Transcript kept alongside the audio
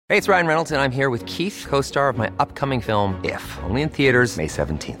Hey, it's Ryan Reynolds, and I'm here with Keith, co-star of my upcoming film, If, only in theaters May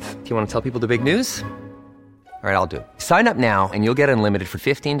 17th. Do you want to tell people the big news? All right, I'll do it. Sign up now and you'll get unlimited for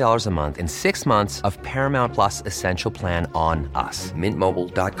 $15 a month and 6 months of Paramount Plus Essential Plan on us.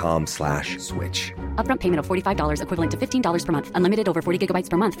 MintMobile.com/switch. Upfront payment of $45 equivalent to $15 per month. Unlimited over 40 gigabytes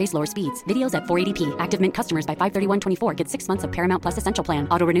per month. Face lower speeds. Videos at 480p. Active Mint customers by 531.24 get 6 months of Paramount Plus Essential Plan.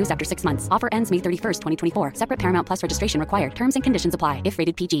 Auto renews after 6 months. Offer ends May 31st, 2024. Separate Paramount Plus registration required. Terms and conditions apply if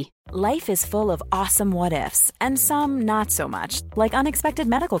rated PG. Life is full of awesome what-ifs and some not so much, like unexpected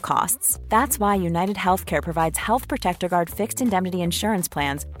medical costs. That's why United Healthcare provides Health Protector Guard fixed indemnity insurance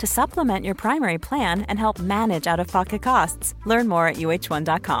plans to supplement your primary plan and help manage out-of-pocket costs. Learn more at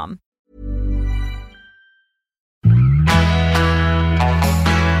uh1.com.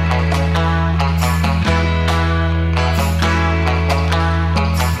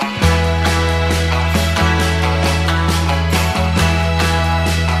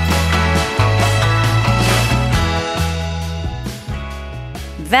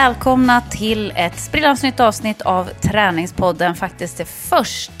 Välkomna till ett sprillans nytt avsnitt av Träningspodden. Faktiskt det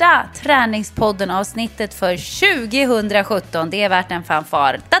första Träningspodden-avsnittet för 2017. Det är värt en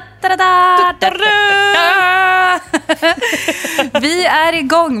fanfar. Vi är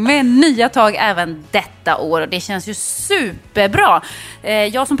igång med nya tag även detta år och det känns ju superbra.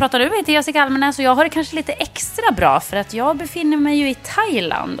 Jag som pratar nu heter Jessica Almenäs och jag har det kanske lite extra bra för att jag befinner mig ju i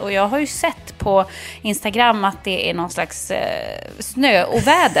Thailand och jag har ju sett på Instagram att det är någon slags snö och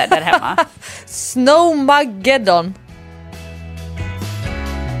väder där hemma. Snowmageddon.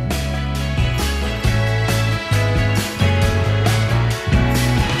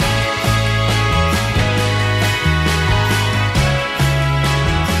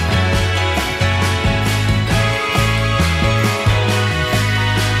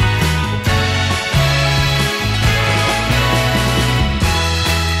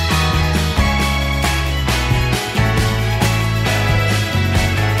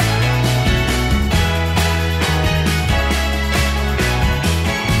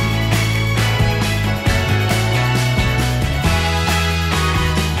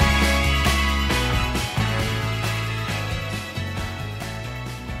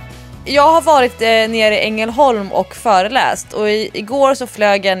 Jag har varit nere i Ängelholm och föreläst och igår så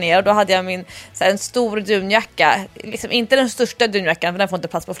flög jag ner och då hade jag en stor dunjacka, liksom inte den största dunjackan för den får inte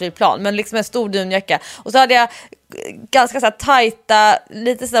plats på flygplan, men liksom en stor dunjacka och så hade jag ganska så här tajta,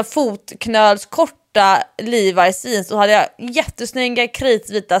 lite så här fotknölskorta Levi's jeans och så hade jag jättesnygga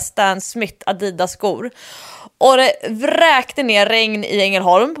kritvita Stan Smith Adidas skor och det vräkte ner regn i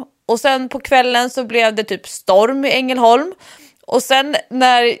Ängelholm och sen på kvällen så blev det typ storm i Ängelholm. Och sen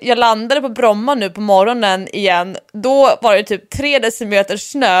när jag landade på Bromma nu på morgonen igen, då var det typ 3 decimeter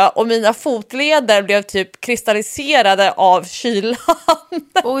snö och mina fotleder blev typ kristalliserade av kylan.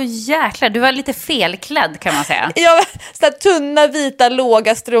 Åh jäklar, du var lite felklädd kan man säga. Ja, sådär tunna, vita,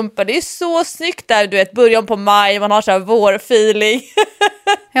 låga strumpor. Det är så snyggt där, du vet, början på maj, man har så här vårfeeling.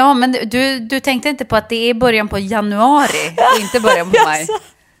 Ja, men du tänkte inte på att det är början på januari och inte början på maj.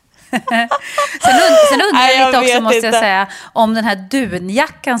 Sen undrar jag lite också, måste jag säga, om den här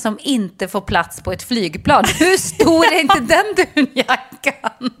dunjackan som inte får plats på ett flygplan. Hur stor är inte den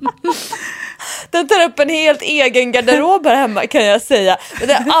dunjackan? Den tar upp en helt egen garderob här hemma kan jag säga.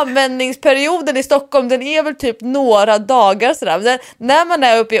 Den användningsperioden i Stockholm, den är väl typ några dagar sådär. När man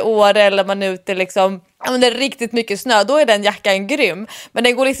är uppe i Åre eller man är ute liksom, om det är riktigt mycket snö, då är den jackan grym. Men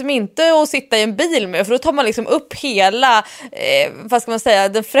den går liksom inte att sitta i en bil med, för då tar man liksom upp hela, vad ska man säga,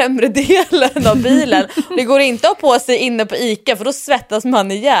 den främre delen av bilen. Det går inte att ha på sig inne på Ica, för då svettas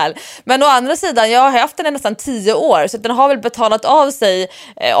man ihjäl. Men å andra sidan, jag har haft den i nästan 10 år, så den har väl betalat av sig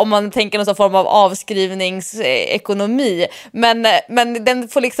om man tänker någon form av avskrivningsekonomi. Men den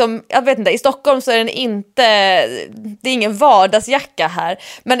får liksom, jag vet inte, i Stockholm så är den inte, det är ingen vardagsjacka här.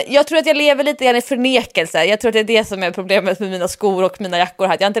 Men jag tror att jag lever lite grann i förnekelse. Jag tror att det är det som är problemet med mina skor och mina jackor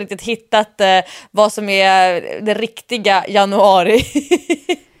här. Jag har inte riktigt hittat vad som är det riktiga januari.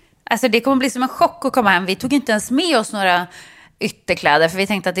 Alltså det kommer bli som en chock att komma hem. Vi tog inte ens med oss några ytterkläder för vi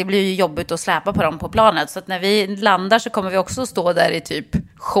tänkte att det blir ju jobbigt att släpa på dem på planet. Så att när vi landar så kommer vi också stå där i typ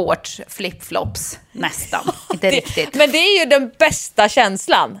shorts, flipflops nästan. Inte riktigt. Men det är ju den bästa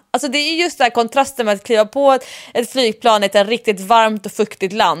känslan. Alltså det är just den här kontrasten med att kliva på ett flygplan i ett riktigt varmt och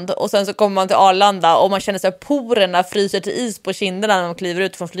fuktigt land och sen så kommer man till Arlanda och man känner sig att porerna fryser till is på kinderna när man kliver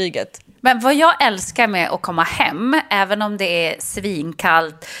ut från flyget. Men vad jag älskar med att komma hem, även om det är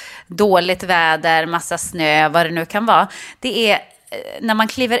svinkallt, dåligt väder, massa snö, vad det nu kan vara, det är när man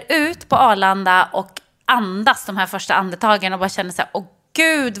kliver ut på Arlanda och andas de här första andetagen och bara känner så här, åh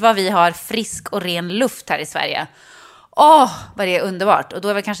gud vad vi har frisk och ren luft här i Sverige. vad det är underbart. Och då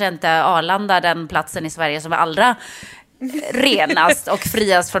är väl kanske inte Arlanda den platsen i Sverige som är allra renast och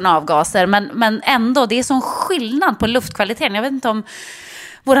friast från avgaser. Men ändå, det är sån skillnad på luftkvaliteten. Jag vet inte om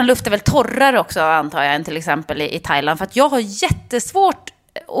våran luft är väl torrare också, antar jag, än till exempel i Thailand. För att jag har jättesvårt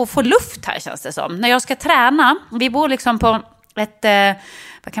att få luft här, känns det som. När jag ska träna, vi bor liksom på ett,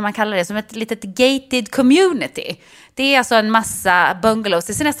 vad kan man kalla det, som ett litet gated community. Det är alltså en massa bungalows.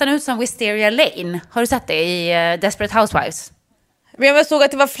 Det ser nästan ut som Wisteria Lane. Har du sett det i Desperate Housewives? Men jag såg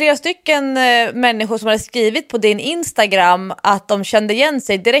att det var flera stycken människor som hade skrivit på din Instagram att de kände igen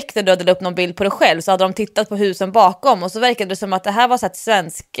sig direkt när du hade upp någon bild på dig själv. Så hade de tittat på husen bakom och så verkade det som att det här var så ett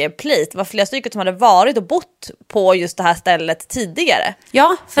svensk plit. Det var flera stycken som hade varit och bott på just det här stället tidigare.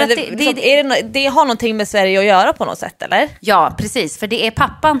 Ja, för att det har någonting med Sverige att göra på något sätt, eller? Ja, precis. För det är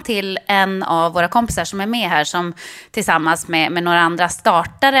pappan till en av våra kompisar som är med här som tillsammans med några andra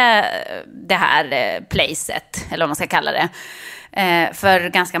startade det här placet, eller vad man ska kalla det. För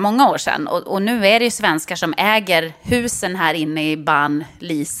ganska många år sedan. Och nu är det ju svenskar som äger husen här inne i Ban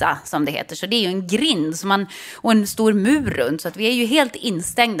Lisa, som det heter. Så det är ju en grind och en stor mur runt. Så att vi är ju helt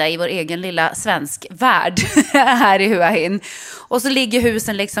instängda i vår egen lilla svensk värld här i Hua Hin. Och så ligger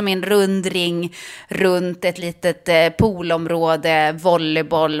husen liksom i en rund ring runt ett litet poolområde,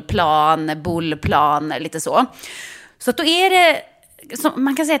 volleybollplan, bollplan, lite så. Så att då är det... Så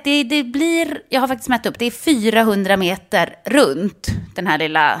man kan säga att det blir, jag har faktiskt mätt upp, det är 400 meter runt den här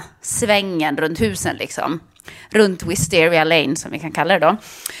lilla svängen runt husen liksom. Runt Wisteria Lane som vi kan kalla det då.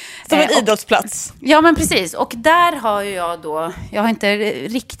 Som en idrottsplats. Ja, men precis. Och där har jag har inte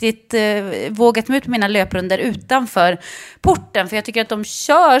riktigt vågat mig ut på mina löprunder utanför porten. För jag tycker att de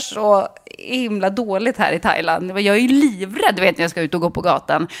kör så himla dåligt här i Thailand. Jag är ju livrädd, vet när jag ska ut och gå på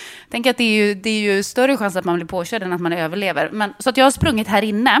gatan. Jag tänker att det är ju större chans att man blir påkörd än att man överlever. Så att jag har sprungit här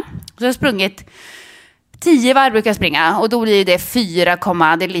inne. Så jag har sprungit 10 varv brukar jag springa. Och då blir det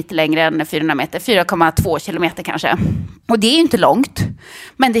det är lite längre än 400 meter. 4,2 kilometer kanske. Och det är ju inte långt.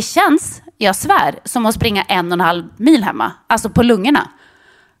 Men det känns, jag svär, som att springa 1,5 mil hemma. Alltså på lungorna.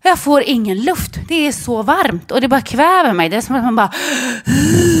 Jag får ingen luft. Det är så varmt. Och det bara kväver mig. Det är som att man bara...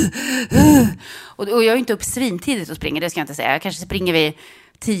 Och jag är inte upp svintidigt och springer, det ska jag inte säga. Jag kanske springer vid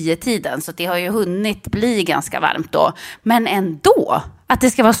 10-tiden. Så det har ju hunnit bli ganska varmt då. Men ändå, att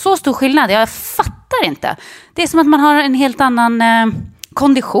det ska vara så stor skillnad. Jag fattar inte. Det är som att man har en helt annan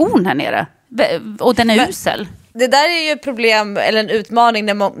kondition här nere. Och den är usel. Det där är ju ett problem eller en utmaning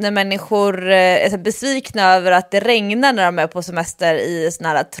när människor är besvikna över att det regnar när de är på semester i såna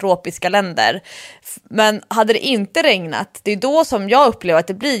här tropiska länder. Men hade det inte regnat, det är då som jag upplever att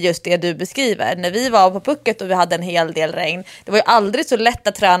det blir just det du beskriver. När vi var på Phuket och vi hade en hel del regn, det var ju aldrig så lätt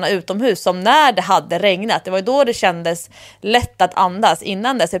att träna utomhus som när det hade regnat. Det var ju då det kändes lätt att andas.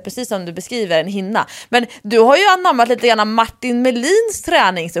 Innan dess är det precis som du beskriver, en hinna. Men du har ju anammat lite grann Martin Melins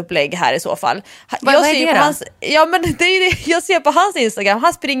träningsupplägg här i så fall. Vad är det då? Ja, men det är det jag ser på hans Instagram.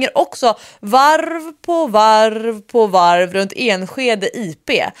 Han springer också varv på varv runt Enskede IP.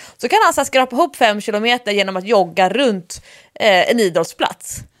 Så kan han skrapa ihop 5 kilometer genom att jogga runt en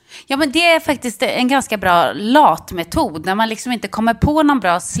idrottsplats. Ja, men det är faktiskt en ganska bra latmetod. När man liksom inte kommer på någon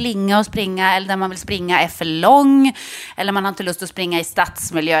bra slinga och springa, eller när man vill springa är för lång, eller man har inte lust att springa i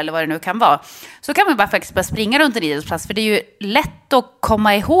stadsmiljö eller vad det nu kan vara. Så kan man bara springa runt en idrottsplats. För det är ju lätt att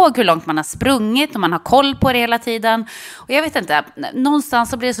komma ihåg hur långt man har sprungit och man har koll på det hela tiden. Och jag vet inte, någonstans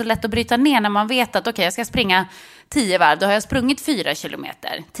så blir det så lätt att bryta ner när man vet att okej, jag ska springa 10 varv, då har jag sprungit 4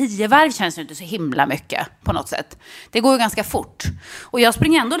 kilometer. 10 varv känns ju inte så himla mycket på något sätt. Det går ju ganska fort. Och jag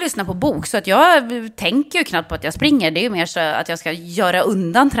springer ändå och lyssnar på bok, så att jag tänker ju knappt på att jag springer. Det är ju mer så att jag ska göra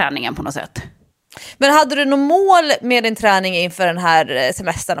undan träningen på något sätt. Men hade du något mål med din träning inför den här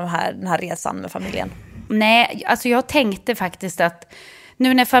semestern, den här resan med familjen? Nej, alltså jag tänkte faktiskt att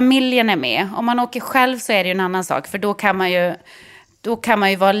nu när familjen är med, om man åker själv så är det ju en annan sak. För då kan man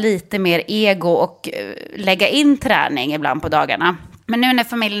ju vara lite mer ego och lägga in träning ibland på dagarna. Men nu när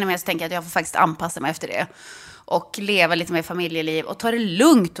familjen är med så tänker jag att jag får faktiskt anpassa mig efter det. Och leva lite mer familjeliv och ta det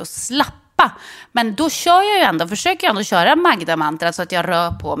lugnt och slappa. Men då försöker jag ändå köra Magda-mantra så att jag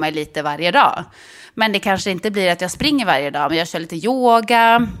rör på mig lite varje dag. Men det kanske inte blir att jag springer varje dag. Men jag kör lite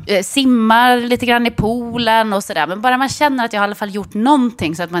yoga, simmar lite grann i poolen och sådär. Men bara man känner att jag i alla fall gjort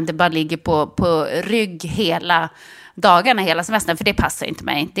någonting så att man inte bara ligger på rygg hela dagarna, hela semestern, för det passar inte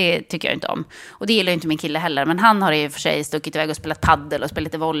mig. Det tycker jag inte om. Och det gillar ju inte min kille heller. Men han har ju för sig stuckit iväg och spelat paddel och spelat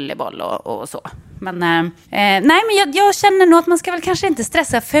lite volleyboll och så. Men nej, men jag känner nog att man ska väl kanske inte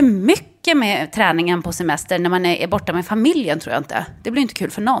stressa för mycket mycket med träningen på semester när man är borta med familjen, tror jag inte. Det blir inte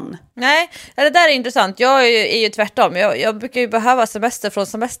kul för någon. Nej, det där är intressant. Jag är ju tvärtom. Jag brukar ju behöva semester från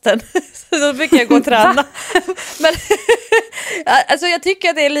semestern. Så då brukar jag gå och träna. Men alltså jag tycker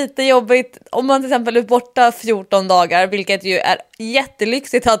att det är lite jobbigt om man till exempel är borta 14 dagar, vilket ju är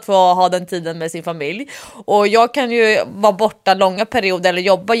jättelyxigt att få ha den tiden med sin familj. Och jag kan ju vara borta långa perioder eller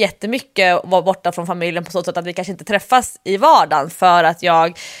jobba jättemycket och vara borta från familjen på så sätt att vi kanske inte träffas i vardagen för att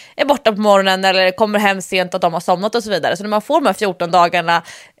jag är borta på morgonen eller kommer hem sent att de har somnat och så vidare. Så när man får de här 14 dagarna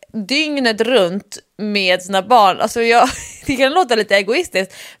dygnet runt med sina barn, alltså det kan låta lite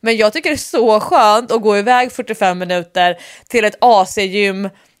egoistiskt, men jag tycker det är så skönt att gå iväg 45 minuter till ett AC-gym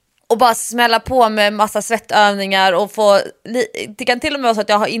och bara smälla på med massa svettövningar och få, det kan till och med vara så att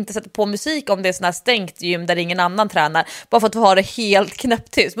jag har inte sett på musik om det är sån här stängt gym där ingen annan tränar, bara för att ha det helt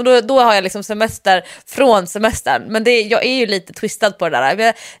knäpptyst. Men då har jag liksom semester från semestern. Men jag är ju lite twistad på det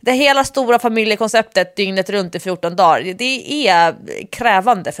där. Det hela stora familjekonceptet dygnet runt i 14 dagar, det är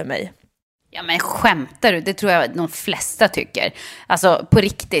krävande för mig. Ja, men skämtar du? Det tror jag de flesta tycker. Alltså på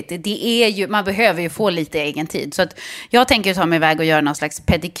riktigt, det är ju, man behöver ju få lite egen tid. Så att jag tänker ta mig iväg och göra någon slags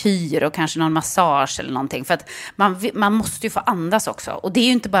pedikyr och kanske någon massage eller någonting. För att man måste ju få andas också. Och det är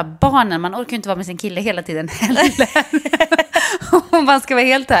ju inte bara barnen, man orkar ju inte vara med sin kille hela tiden heller. Om man ska vara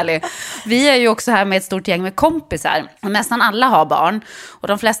helt ärlig. Vi är ju också här med ett stort gäng med kompisar. Och nästan alla har barn. Och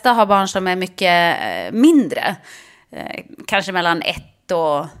de flesta har barn som är mycket mindre. Kanske mellan 1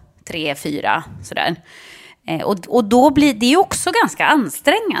 och 3, 4, sådär. Och då blir det ju också ganska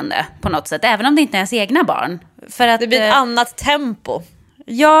ansträngande på något sätt, även om det inte är ens egna barn. För att det blir ett annat tempo.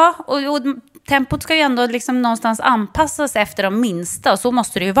 Ja, och tempot ska ju ändå liksom någonstans anpassas efter de minsta, och så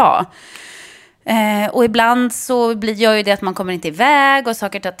måste det ju vara. Och ibland så gör ju det att man kommer inte iväg och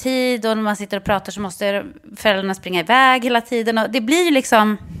saker tar tid, och när man sitter och pratar så måste föräldrarna springa iväg hela tiden, och det blir ju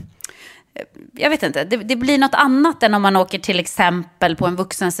liksom, jag vet inte, det blir något annat än om man åker till exempel på en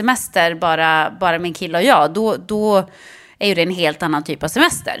vuxensemester bara med en kille och jag. Då är ju det en helt annan typ av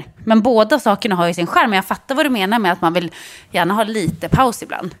semester. Men båda sakerna har ju sin charm. Jag fattar vad du menar med att man vill gärna ha lite paus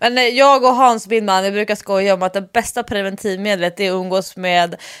ibland. Men jag och Hans Bindman, vi brukar skoja om att det bästa preventivmedlet är att umgås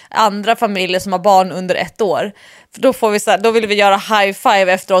med andra familjer som har barn under 1 år. För då vill vi göra high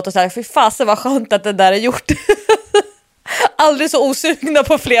five efteråt och säga, fy fasen vad skönt att det där är gjort. Aldrig så osugna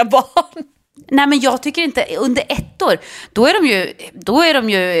på fler barn. Nej, men jag tycker inte, under 1 år, då är de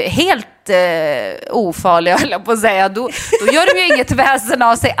ju helt ofarliga, höll jag på att säga. Då gör de ju inget väsen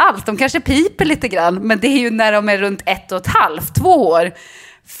av sig allt. De kanske piper lite grann, men det är ju när de är runt 1,5, 2 år.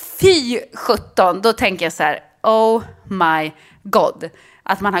 Fy 17, då tänker jag så här, oh my god.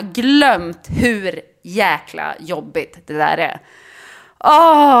 Att man har glömt hur jäkla jobbigt det där är.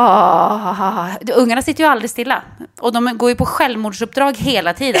 Ungarna sitter ju aldrig stilla. Och de går ju på självmordsuppdrag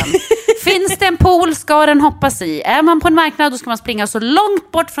hela tiden. Finns det en pool ska den hoppas i. Är man på en marknad då ska man springa så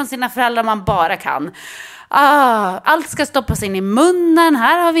långt bort från sina föräldrar man bara kan. Allt ska stoppas in i munnen.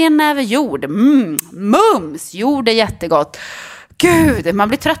 Här har vi en näve jord. Mums, jord är jättegott. Gud, man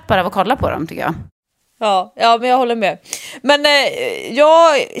blir trött bara av att kolla på dem, tycker jag. Ja, men jag håller med. Men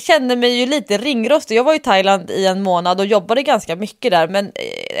jag kände mig ju lite ringrostig. Jag var i Thailand i 1 månad och jobbade ganska mycket där. Men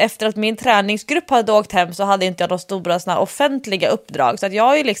efter att min träningsgrupp hade åkt hem så hade inte jag de stora såna offentliga uppdrag. Så att jag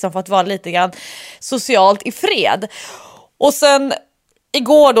har ju liksom fått vara lite grann socialt i fred. Och sen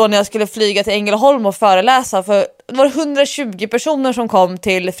igår då när jag skulle flyga till Ängelholm och föreläsa, för det var 120 personer som kom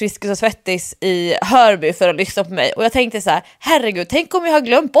till Friskis och Svettis i Hörby för att lyssna på mig. Och jag tänkte så här, herregud, tänk om jag har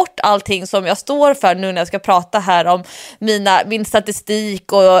glömt bort allting som jag står för nu när jag ska prata här om min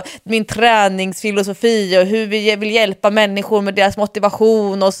statistik och min träningsfilosofi och hur vi vill hjälpa människor med deras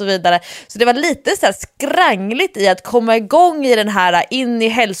motivation och så vidare. Så det var lite så här skrangligt i att komma igång i den här in i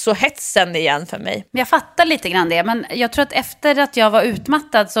hälsohetsen igen för mig. Jag fattar lite grann det, men jag tror att efter att jag var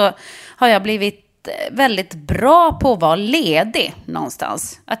utmattad så har jag blivit väldigt bra på att vara ledig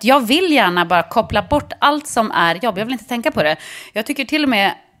någonstans. Att jag vill gärna bara koppla bort allt som är jobb. Jag vill inte tänka på det. Jag tycker till och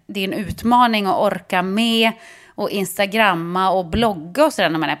med det är en utmaning att orka med och instagramma och blogga och sådär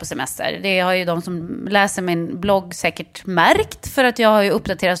när man är på semester. Det har ju de som läser min blogg säkert märkt, för att jag har ju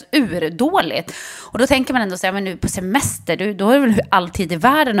uppdaterats urdåligt. Och då tänker man ändå så här, men nu på semester, då är det väl alltid i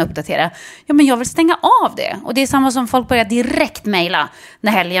världen att uppdatera. Ja, men jag vill stänga av det. Och det är samma som folk börjar direkt mejla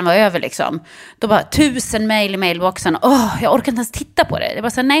när helgen var över liksom. Då bara 1000 mejl i mailboxen. Jag orkar inte ens titta på det. Det är bara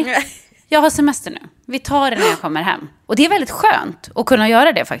så här, nej. Jag har semester nu. Vi tar det när jag kommer hem. Och det är väldigt skönt att kunna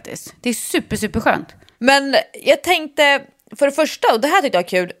göra det faktiskt. Det är super skönt. Men jag tänkte, för det första, och det här tyckte jag var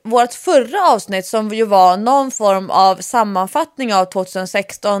kul, vårt förra avsnitt som ju var någon form av sammanfattning av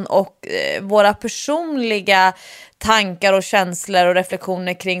 2016 och våra personliga tankar och känslor och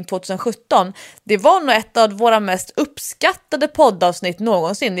reflektioner kring 2017. Det var nog ett av våra mest uppskattade poddavsnitt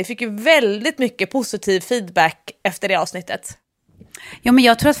någonsin. Vi fick ju väldigt mycket positiv feedback efter det avsnittet. Ja, men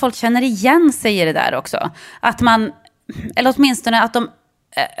jag tror att folk känner igen sig i det där också. Att man, eller åtminstone att de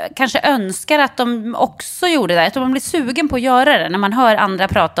kanske önskar att de också gjorde det. Att de blir sugen på att göra det när man hör andra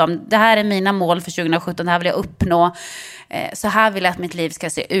prata om det här är mina mål för 2017, det här vill jag uppnå. Så här vill jag att mitt liv ska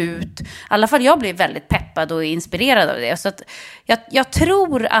se ut. I alla fall jag blir väldigt peppad och inspirerad av det. Så att jag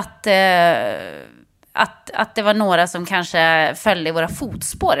tror att det var några som kanske följde i våra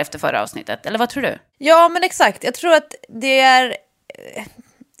fotspår efter förra avsnittet. Eller vad tror du? Ja, men exakt. Jag tror att det är...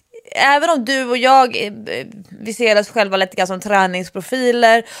 Även om du och jag, vi ser oss själva lite grann som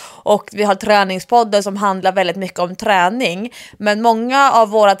träningsprofiler och vi har träningspodden som handlar väldigt mycket om träning, men många av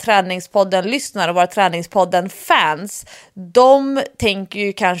våra träningspodden-lyssnare och våra träningspodden-fans, de tänker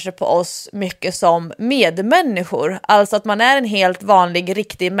ju kanske på oss mycket som medmänniskor, alltså att man är en helt vanlig,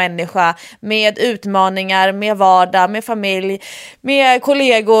 riktig människa med utmaningar, med vardag, med familj, med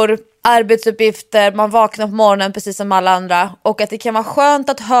kollegor, arbetsuppgifter, man vaknar på morgonen precis som alla andra, och att det kan vara skönt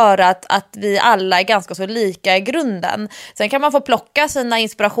att höra att vi alla är ganska så lika i grunden. Sen kan man få plocka sina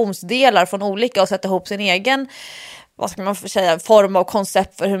inspirationsdelar från olika och sätta ihop sin egen, vad ska man säga, form och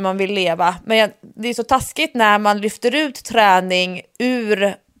koncept för hur man vill leva. Men det är så taskigt när man lyfter ut träning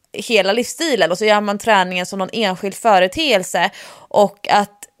ur hela livsstilen och så gör man träningen som någon enskild företeelse, och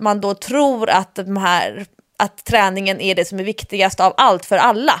att man då tror att att träningen är det som är viktigast av allt för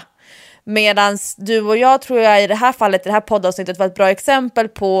alla. Medan du och jag, tror jag i det här fallet, i det här poddavsnittet, var ett bra exempel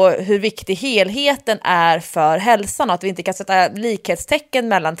på hur viktig helheten är för hälsan, och att vi inte kan sätta likhetstecken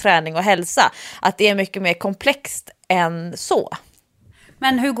mellan träning och hälsa. Att det är mycket mer komplext än så.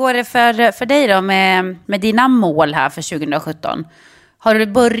 Men hur går det för dig då med dina mål här för 2017? Har du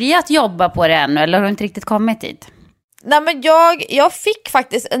börjat jobba på det ännu eller har du inte riktigt kommit dit? Nej, men jag fick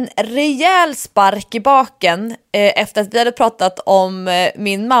faktiskt en rejäl spark i baken efter att vi hade pratat om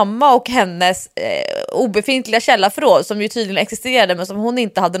min mamma och hennes obefintliga källarförråd som ju tydligen existerade men som hon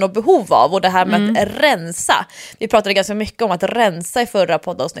inte hade något behov av, och det här med att rensa. Vi pratade ganska mycket om att rensa i förra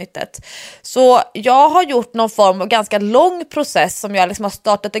poddavsnittet. Så jag har gjort någon form av ganska lång process som jag liksom har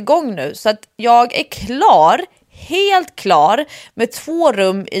startat igång nu, så att jag är helt klar med 2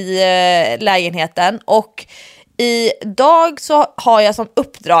 rum i lägenheten, och idag så har jag som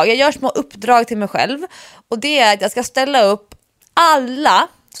uppdrag, jag gör små uppdrag till mig själv, och det är att jag ska ställa upp alla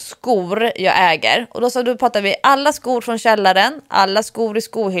skor jag äger. Och då pratar vi alla skor från källaren, alla skor i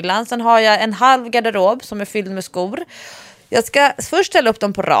skohyllan. Sen har jag en halv garderob som är fylld med skor. Jag ska först ställa upp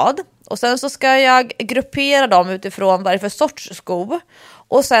dem på rad, och sen så ska jag gruppera dem utifrån vad det är för sorts skor.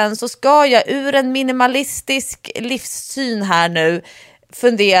 Och sen så ska jag ur en minimalistisk livssyn här nu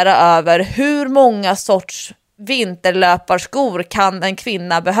fundera över hur många sorts vinterlöparskor kan en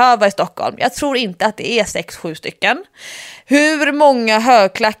kvinna behöva i Stockholm. Jag tror inte att det är 6-7 stycken. Hur många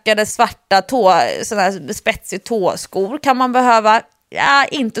högklackade svarta såna här spetsig tåskor kan man behöva? Ja,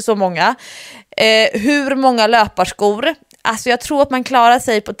 inte så många. Hur många löparskor? Alltså jag tror att man klarar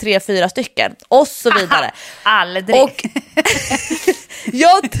sig på 3-4 stycken och så vidare. Aldrig. Och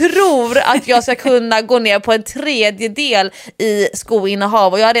jag tror att jag ska kunna gå ner på en 1/3 i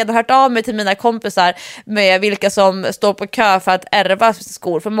skoinnehav, och jag har redan hört av mig till mina kompisar med vilka som står på kö för att ärva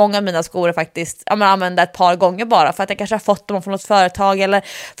skor, för många av mina skor är faktiskt använda ett par gånger bara för att jag kanske har fått dem från något företag eller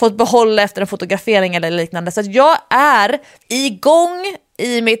fått behålla efter en fotografering eller liknande. Så att jag är igång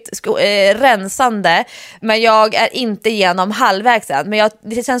i mitt rensande, men jag är inte igenom halvvägs än. Men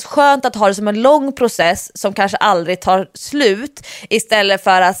det känns skönt att ha det som en lång process som kanske aldrig tar slut, istället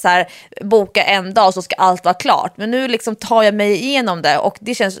för att så här, boka en dag så ska allt vara klart. Men nu liksom tar jag mig igenom det, och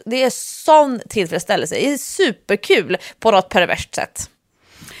det är sån tillfredsställelse. Det är superkul på något perverst sätt.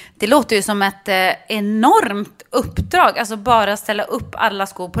 Det låter ju som ett enormt uppdrag, alltså bara ställa upp alla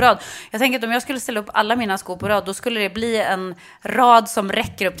skor på rad. Jag tänker att om jag skulle ställa upp alla mina skor på rad, då skulle det bli en rad som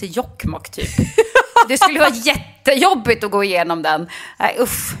räcker upp till Jokkmokk typ. Det skulle vara jättejobbigt att gå igenom den. Nej,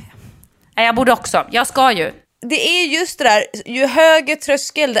 uff. Nej, jag borde också. Jag ska ju. Det är just det där, ju högre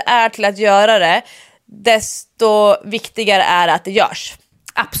tröskel det är till att göra det, desto viktigare är det att det görs.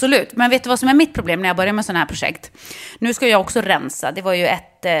 Absolut, men vet du vad som är mitt problem när jag börjar med sådana här projekt? Nu ska jag också rensa, det var ju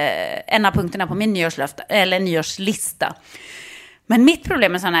en av punkterna på min nyårslista. Men mitt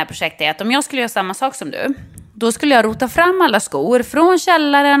problem med sådana här projekt är att om jag skulle göra samma sak som du, då skulle jag rota fram alla skor från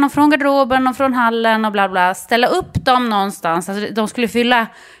källaren och från garderoben och från hallen och bla bla, ställa upp dem någonstans, alltså de skulle fylla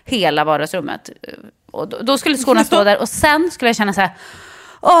hela vardagsrummet. Och då skulle skorna stå där och sen skulle jag känna så här: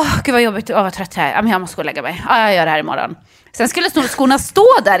 gud vad jobbigt, vad trött jag är. Ja, men jag måste gå och lägga mig. Jag gör det här imorgon. Sen skulle skorna stå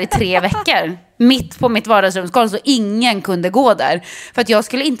där i 3 veckor. Mitt på mitt vardagsrumsgolv, så ingen kunde gå där. För att jag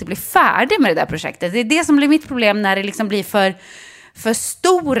skulle inte bli färdig med det där projektet. Det är det som blir mitt problem när det liksom blir för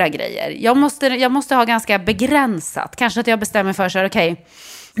stora grejer. Jag måste ha ganska begränsat. Kanske att jag bestämmer för sig, okej,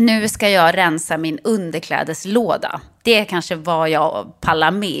 nu ska jag rensa min underklädeslåda. Det är kanske vad jag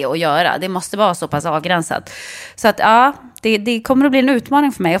pallar med att göra. Det måste vara så pass avgränsat. Så att ja, det kommer att bli en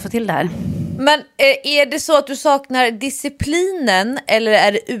utmaning för mig att få till det här. Men är det så att du saknar disciplinen eller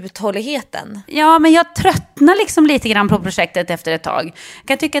är det uthålligheten? Ja, men jag tröttnar liksom lite grann på projektet efter ett tag. Jag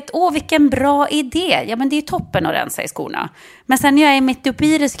kan tycka att vilken bra idé. Ja, men det är toppen att rensa i skorna. Men sen när jag är mitt uppe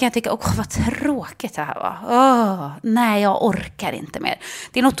i det så kan jag tycka, vad tråkigt det här var. Nej, jag orkar inte mer.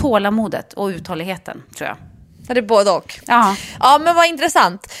 Det är nog tålamodet och uthålligheten, tror jag. Ja, det är både och. Ja. Ja, men vad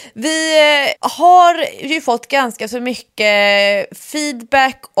intressant. Vi har ju fått ganska så mycket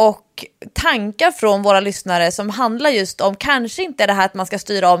feedback och tankar från våra lyssnare som handlar just om kanske inte det här att man ska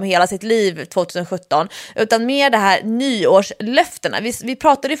styra om hela sitt liv 2017, utan mer det här nyårslöftena. Vi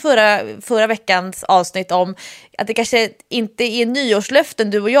pratade i förra veckans avsnitt om att det kanske inte är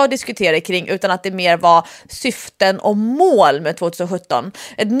nyårslöften du och jag diskuterar kring, utan att det mer var syften och mål med 2017.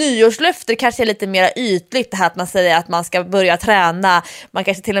 Ett nyårslöfte kanske är lite mer ytligt, det här att man säger att man ska börja träna. Man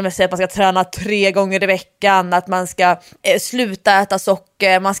kanske till och med säger att man ska träna 3 gånger i veckan, att man ska sluta äta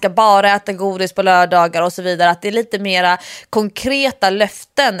socker, man ska bara äta godis på lördagar och så vidare. Att det är lite mera konkreta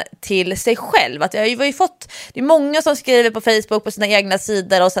löften till sig själv. Att jag har ju fått, det är många som skriver på Facebook på sina egna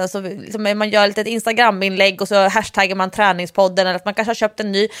sidor, och sen så liksom man gör lite ett Instagram-inlägg och så hashtaggar man träningspodden, eller att man kanske har köpt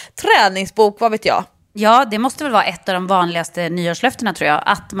en ny träningsbok, vad vet jag. Ja, det måste väl vara ett av de vanligaste nyårslöftena, tror jag.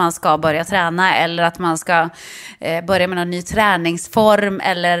 Att man ska börja träna, eller att man ska börja med någon ny träningsform,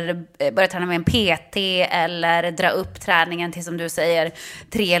 eller börja träna med en PT, eller dra upp träningen till, som du säger,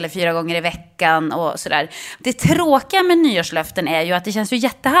 3 eller 4 gånger i veckan och sådär. Det tråkiga med nyårslöften är ju att det känns ju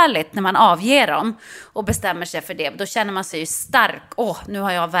jättehärligt när man avger dem och bestämmer sig för det. Då känner man sig ju stark. Nu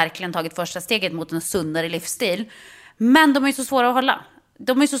har jag verkligen tagit första steget mot en sundare livsstil. Men de är ju så svåra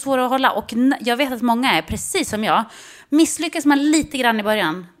att hålla. Och jag vet att många är precis som jag. Misslyckas man lite grann i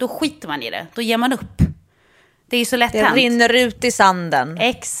början, då skiter man i det. Då ger man upp. Det är ju så lätt hänt. Det rinner ut i sanden.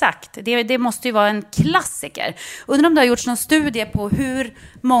 Exakt. Det måste ju vara en klassiker. Undrar om det har gjorts någon studie på hur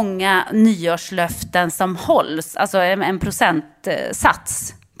många nyårslöften som hålls. Alltså en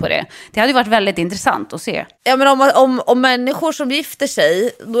procentsats på det. Det hade ju varit väldigt intressant att se. Ja, men om människor som gifter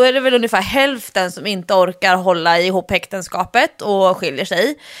sig, då är det väl ungefär hälften som inte orkar hålla ihop äktenskapet och skiljer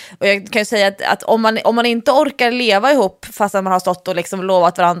sig. Och jag kan ju säga att om man inte orkar leva ihop fast att man har stått och liksom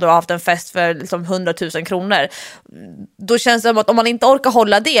lovat varandra och haft en fest för liksom 100 000 kronor, då känns det som att om man inte orkar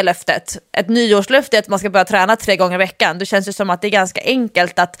hålla det löftet, ett nyårslöfte att man ska börja träna 3 gånger i veckan, då känns det som att det är ganska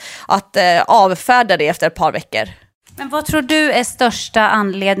enkelt att avfärda det efter ett par veckor. Men vad tror du är största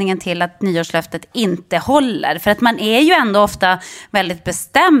anledningen till att nyårslöftet inte håller? För att man är ju ändå ofta väldigt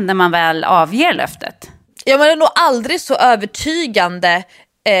bestämd när man väl avger löftet. Ja, man är nog aldrig så övertygande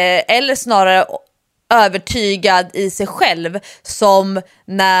eller snarare övertygad i sig själv som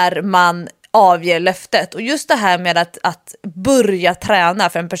när man avger löftet. Och just det här med att börja träna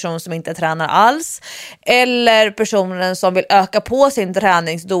för en person som inte tränar alls, eller personen som vill öka på sin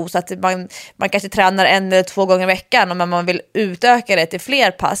träningsdos, att man kanske tränar 1 eller 2 gånger i veckan, och men man vill utöka det till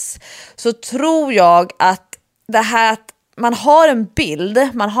fler pass, så tror jag att det här att man har en bild,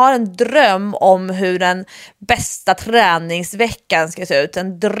 man har en dröm om hur den bästa träningsveckan ska se ut,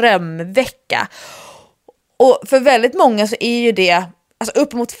 en drömvecka. Och för väldigt många så är ju det alltså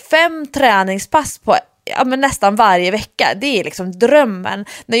upp mot 5 träningspass på men nästan varje vecka. Det är liksom drömmen.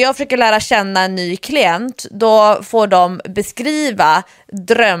 När jag försöker lära känna en ny klient, då får de beskriva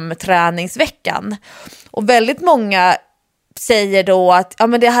drömträningsveckan. Och väldigt många säger då att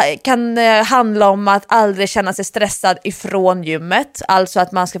men det kan handla om att aldrig känna sig stressad ifrån gymmet. Alltså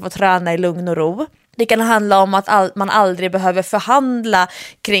att man ska få träna i lugn och ro. Det kan handla om att man aldrig behöver förhandla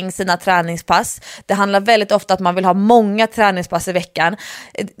kring sina träningspass. Det handlar väldigt ofta att man vill ha många träningspass i veckan.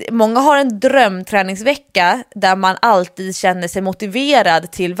 Många har en drömträningsvecka där man alltid känner sig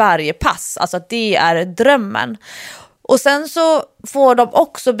motiverad till varje pass. Alltså att det är drömmen. Och sen så får de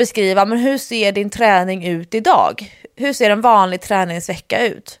också beskriva, men hur ser din träning ut idag? Hur ser en vanlig träningsvecka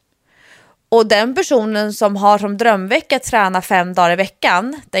ut? Och den personen som har som drömvecka att träna 5 dagar i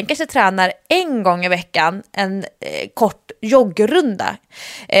veckan, den kanske tränar 1 gång i veckan en kort joggrunda.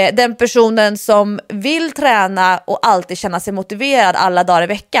 Den personen som vill träna och alltid känna sig motiverad alla dagar i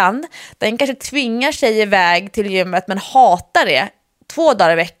veckan, den kanske tvingar sig iväg till gymmet men hatar det 2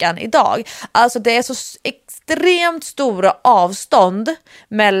 dagar i veckan idag. Alltså det är så extremt stora avstånd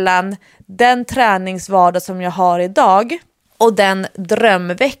mellan den träningsvardag som jag har idag och den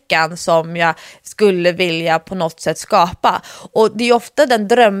drömveckan som jag skulle vilja på något sätt skapa. Och det är ofta den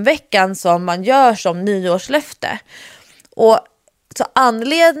drömveckan som man gör som nyårslöfte. Och så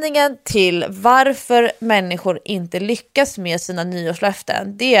anledningen till varför människor inte lyckas med sina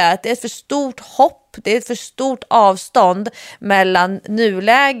nyårslöften, det är att det är ett för stort hopp, det är ett för stort avstånd mellan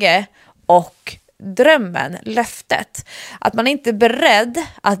nuläge och drömmen, löftet. Att man inte är beredd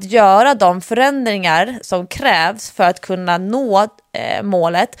att göra de förändringar som krävs för att kunna nå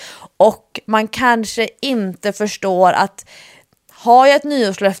målet, och man kanske inte förstår att har jag ett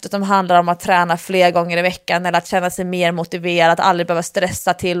nyårslöfte som handlar om att träna fler gånger i veckan eller att känna sig mer motiverad, att aldrig behöva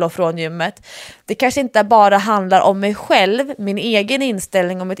stressa till och från gymmet. Det kanske inte bara handlar om mig själv, min egen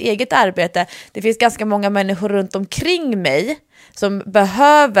inställning och mitt eget arbete. Det finns ganska många människor runt omkring mig som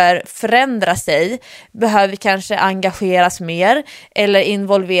behöver förändra sig, behöver kanske engageras mer eller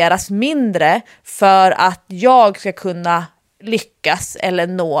involveras mindre för att jag ska kunna lyckas eller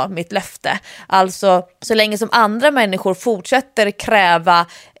nå mitt löfte. Alltså så länge som andra människor fortsätter kräva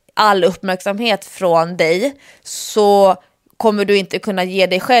all uppmärksamhet från dig, så kommer du inte kunna ge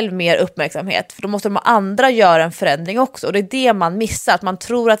dig själv mer uppmärksamhet, för då måste de andra göra en förändring också. Och det är det man missar, att man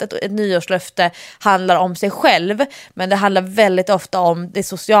tror att ett nyårslöfte handlar om sig själv, men det handlar väldigt ofta om det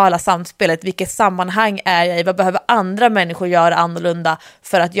sociala samspelet. Vilket sammanhang är jag i? Vad behöver andra människor göra annorlunda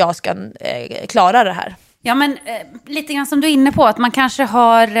för att jag ska klara det här? Ja, men lite grann som du är inne på, att man kanske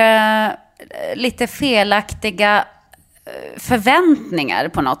har lite felaktiga förväntningar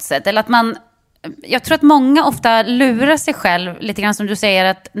på något sätt. Eller att jag tror att många ofta lurar sig själv, lite grann som du säger,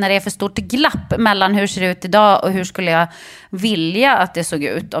 att när det är för stort glapp mellan hur ser det ut idag och hur skulle jag vilja att det såg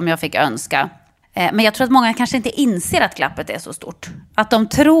ut om jag fick önska. Men jag tror att många kanske inte inser att glappet är så stort. Att de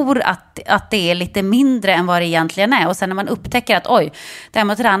tror att det är lite mindre än vad det egentligen är. Och sen när man upptäcker att oj, det här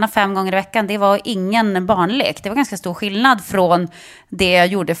med att träna 5 gånger i veckan, det var ingen barnlek. Det var ganska stor skillnad från det jag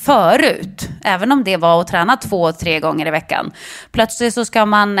gjorde förut. Även om det var att träna 2-3 gånger i veckan. Plötsligt så ska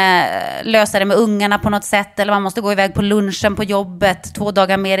man lösa det med ungarna på något sätt. Eller man måste gå iväg på lunchen på jobbet 2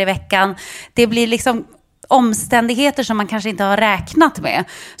 dagar mer i veckan. Det blir liksom omständigheter som man kanske inte har räknat med,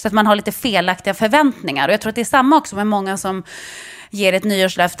 så att man har lite felaktiga förväntningar. Och jag tror att det är samma också med många som ger ett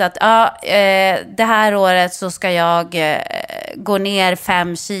nyårslöfte att det här året så ska jag gå ner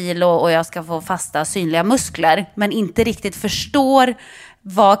 5 kilo och jag ska få fasta synliga muskler, men inte riktigt förstår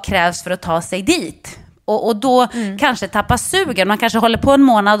vad krävs för att ta sig dit. Och då kanske tappa sugen. Man kanske håller på en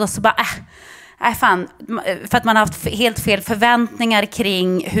månad och så bara fan, för att man har haft helt fel förväntningar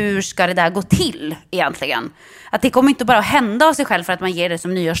kring hur ska det där gå till egentligen. Att det kommer inte bara att hända av sig själv för att man ger det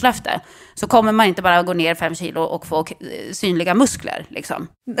som nyårslöfte. Så kommer man inte bara att gå ner 5 kilo och få synliga muskler liksom.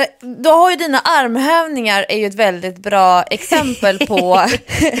 Då har ju dina armhävningar är ju ett väldigt bra exempel på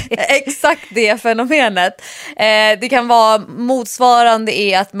exakt det fenomenet. Det kan vara motsvarande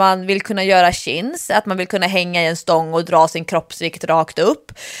i att man vill kunna göra chins, att man vill kunna hänga i en stång och dra sin kroppsvikt rakt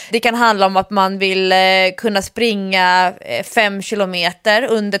upp. Det kan handla om att man vill kunna springa 5 kilometer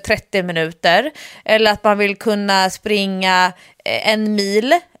under 30 minuter, eller att man vill kunna springa 1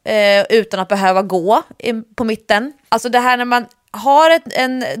 mil utan att behöva gå på mitten. Alltså det här när man har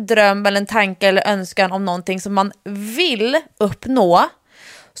en dröm eller en tanke eller önskan om någonting som man vill uppnå,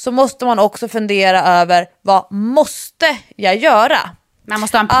 så måste man också fundera över vad måste jag göra? Man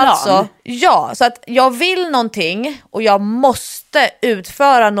måste ha en plan. Alltså, ja, så att jag vill någonting och jag måste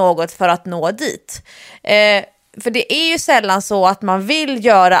utföra något för att nå dit. För det är ju sällan så att man vill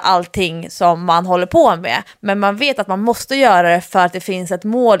göra allting som man håller på med, men man vet att man måste göra det för att det finns ett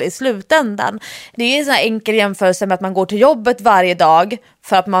mål i slutändan. Det är en sån här enkel jämförelse med att man går till jobbet varje dag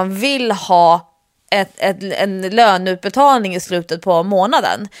för att man vill ha en löneutbetalning i slutet på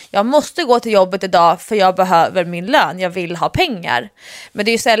månaden. Jag måste gå till jobbet idag för jag behöver min lön, jag vill ha pengar. Men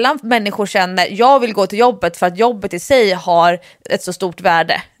det är ju sällan människor känner jag vill gå till jobbet för att jobbet i sig har ett så stort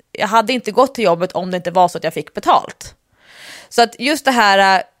värde. Jag hade inte gått till jobbet om det inte var så att jag fick betalt. Så att just det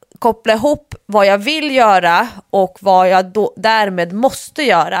här koppla ihop vad jag vill göra och vad jag därmed måste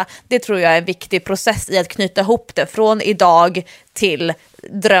göra, det tror jag är en viktig process i att knyta ihop det från idag till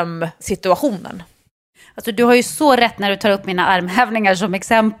drömsituationen. Alltså, du har ju så rätt när du tar upp mina armhävningar som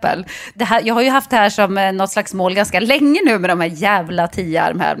exempel. Jag har ju haft det här som något slags mål ganska länge nu med de här jävla 10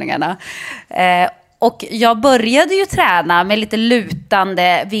 armhävningarna. Och jag började ju träna med lite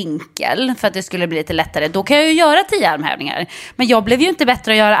lutande vinkel för att det skulle bli lite lättare. Då kan jag ju göra 10 armhävningar. Men jag blev ju inte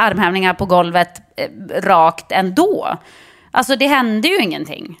bättre att göra armhävningar på golvet rakt ändå. Alltså det hände ju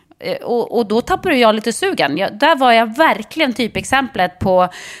ingenting. Och då tappade jag lite sugen. Där var jag verkligen typexemplet på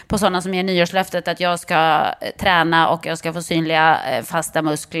sådana som ger nyårslöftet att jag ska träna och jag ska få synliga fasta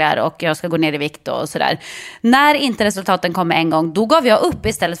muskler och jag ska gå ner i vikt och sådär. När inte resultaten kommer en gång, då gav jag upp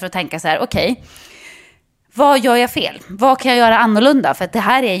istället för att tänka så här: okej, vad gör jag fel? Vad kan jag göra annorlunda? För att det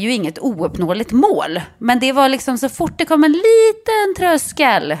här är ju inget ouppnåeligt mål. Men det var liksom så fort det kom en liten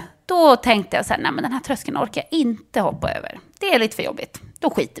tröskel, då tänkte jag så här: nej, men den här tröskeln orkar jag inte hoppa över. Det är lite för jobbigt. Då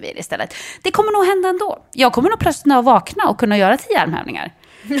skiter vi i det istället. Det kommer nog hända ändå. Jag kommer nog plötsligt att vakna och kunna göra 10 armhävningar.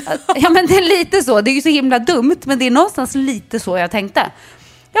 Ja, men det är lite så. Det är ju så himla dumt, men det är någonstans lite så jag tänkte.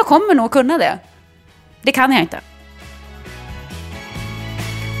 Jag kommer nog kunna det. Det kan jag inte.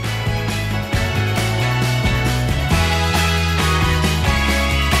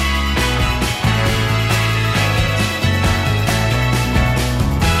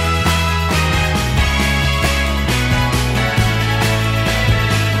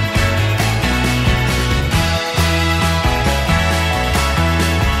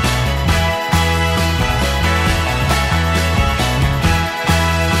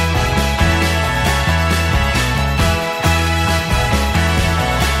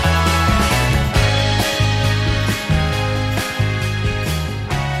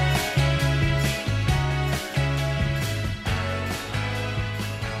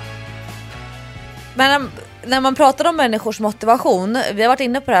 Men när man pratar om människors motivation, vi har varit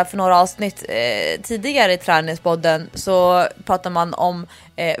inne på det här för några avsnitt tidigare i Träningspodden, så pratar man om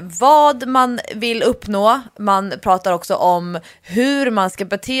vad man vill uppnå. Man pratar också om hur man ska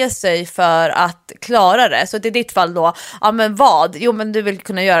bete sig för att klara det. Så i ditt fall då, ja men vad? Jo, men du vill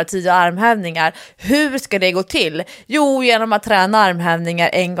kunna göra 10 armhävningar. Hur ska det gå till? Jo, genom att träna armhävningar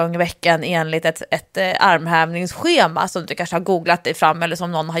en gång i veckan enligt ett armhävningsschema som du kanske har googlat dig fram eller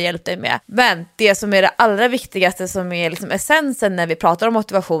som någon har hjälpt dig med. Men det som är det allra viktigaste, som är liksom essensen när vi pratar om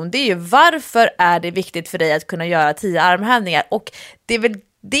motivation, det är ju varför är det viktigt för dig att kunna göra 10 armhävningar? Och det är väl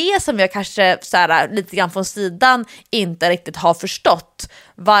det som jag kanske så här, lite grann från sidan inte riktigt har förstått.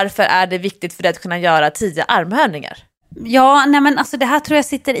 Varför är det viktigt för dig att kunna göra 10 armhävningar? Ja, nej men alltså det här tror jag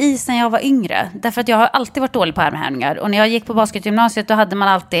sitter i sen jag var yngre. Därför att jag har alltid varit dålig på armhävningar. Och när jag gick på basketgymnasiet då hade man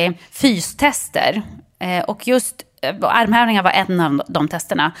alltid fystester. Och just armhävningar var en av de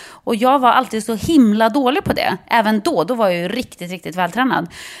testerna. Och jag var alltid så himla dålig på det. Även då var jag ju riktigt, riktigt vältränad.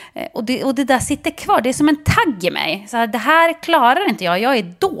 Och det där sitter kvar. Det är som en tagg i mig. Så här, det här klarar inte jag. Jag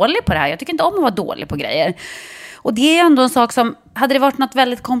är dålig på det här. Jag tycker inte om att vara dålig på grejer. Och det är ändå en sak som, hade det varit något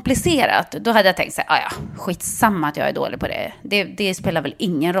väldigt komplicerat, då hade jag tänkt så här, skitsamma att jag är dålig på det. Det spelar väl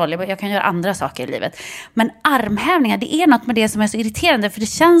ingen roll, jag kan göra andra saker i livet. Men armhävningar, det är något med det som är så irriterande, för det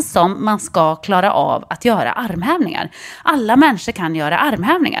känns som man ska klara av att göra armhävningar. Alla människor kan göra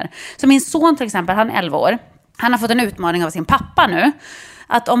armhävningar. Så min son till exempel, han är 11 år, han har fått en utmaning av sin pappa nu,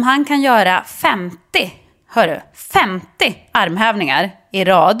 att om han kan göra 50 armhävningar i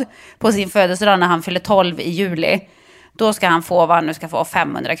rad på sin födelsedag när han fyller 12 i juli, då ska han få, vad han nu ska få,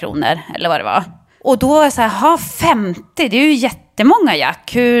 500 kronor eller vad det var. Och då är det så här, 50, det är ju jättemånga,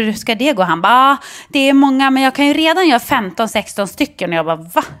 Jack. Hur ska det gå? Han bara, det är många, men jag kan ju redan göra 15-16 stycken. Och jag bara,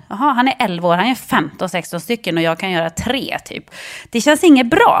 va? Jaha, han är 11 år, han gör 15-16 stycken och jag kan göra 3 typ. Det känns inget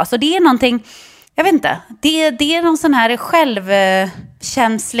bra, så det är någonting, jag vet inte, det är någon sån här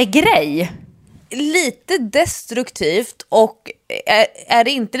självkänslig grej. Lite destruktivt, och är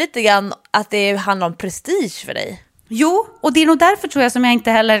det inte lite grann att det handlar om prestige för dig? Jo, och det är nog därför tror jag som jag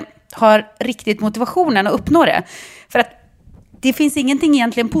inte heller har riktigt motivationen att uppnå det. För att det finns ingenting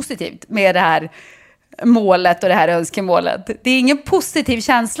egentligen positivt med det här målet och det här önskemålet. Det är ingen positiv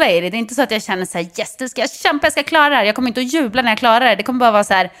känsla i det. Det är inte så att jag känner så här, yes, det ska jag kämpa, jag ska klara det här. Jag kommer inte att jubla när jag klarar det. Det kommer bara vara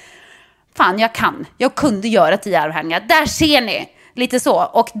så här, fan jag kunde göra 10 armhävningar. Där ser ni! Lite så.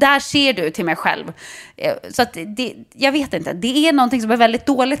 Och där ser du till mig själv. Så att jag vet inte. Det är någonting som är väldigt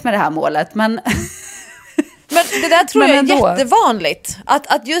dåligt med det här målet. Men det där tror jag är jättevanligt.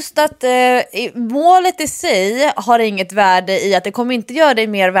 Att just att målet i sig har inget värde i att det kommer inte göra dig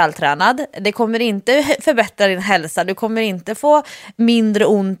mer vältränad. Det kommer inte förbättra din hälsa. Du kommer inte få mindre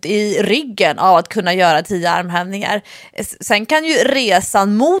ont i ryggen av att kunna göra 10 armhävningar. Sen kan ju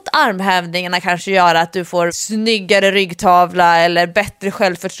resan mot armhävningarna kanske göra att du får snyggare ryggtavla eller bättre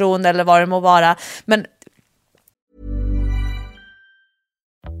självförtroende eller vad det må vara. Men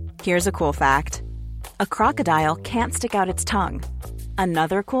Here's a cool fact. A crocodile can't stick out its tongue.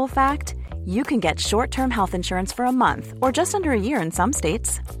 Another cool fact, you can get short-term health insurance for a month or just under a year in some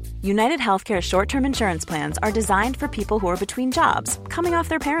states. United Healthcare short-term insurance plans are designed for people who are between jobs, coming off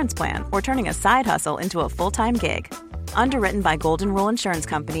their parents' plan, or turning a side hustle into a full-time gig. Underwritten by Golden Rule Insurance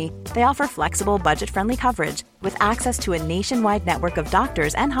Company, they offer flexible, budget-friendly coverage with access to a nationwide network of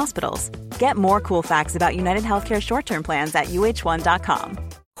doctors and hospitals. Get more cool facts about United Healthcare short-term plans at uh1.com.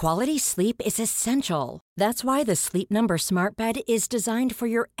 Quality sleep is essential. That's why the Sleep Number Smart Bed is designed for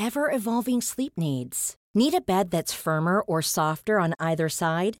your ever-evolving sleep needs. Need a bed that's firmer or softer on either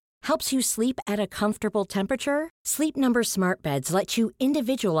side? Helps you sleep at a comfortable temperature? Sleep Number Smart Beds let you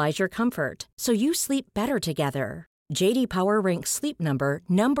individualize your comfort so you sleep better together. JD Power ranks Sleep Number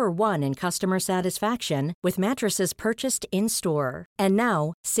 #1 in customer satisfaction with mattresses purchased in-store. And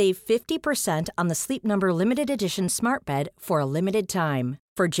now, save 50% on the Sleep Number Limited Edition Smart Bed for a limited time.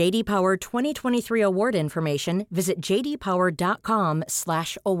 For JD Power 2023 award information, visit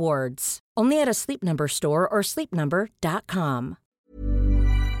jdpower.com/awards. Only at a Sleep Number store or sleepnumber.com.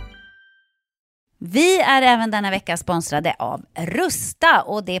 Vi är även denna vecka sponsrade av Rusta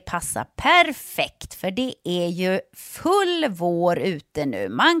och det passar perfekt för det är ju full vår ute nu.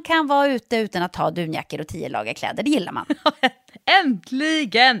 Man kan vara ute utan att ha dunjackor och 10 lager kläder, det gillar man.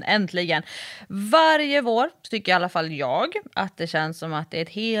 Äntligen. Varje vår tycker i alla fall jag att det känns som att det är ett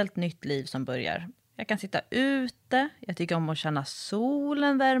helt nytt liv som börjar. Jag kan sitta ute, jag tycker om att känna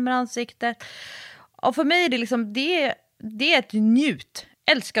solen värmer ansiktet. Och för mig är det liksom, det är ett njut.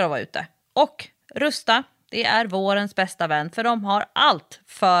 Älskar att vara ute. Och Rusta, det är vårens bästa vän för de har allt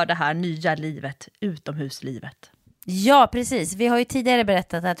för det här nya livet, utomhuslivet. Ja, precis. Vi har ju tidigare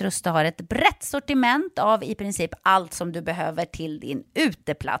berättat att Rusta har ett brett sortiment av i princip allt som du behöver till din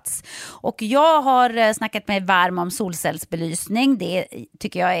uteplats. Och jag har snackat mig varm om solcellsbelysning. Det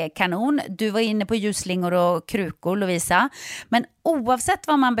tycker jag är kanon. Du var inne på ljusslingor och krukor, Lovisa. Men oavsett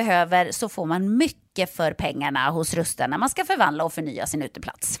vad man behöver så får man mycket för pengarna hos Rusta när man ska förvandla och förnya sin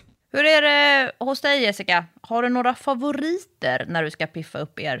uteplats. Hur är det hos dig, Jessica? Har du några favoriter när du ska piffa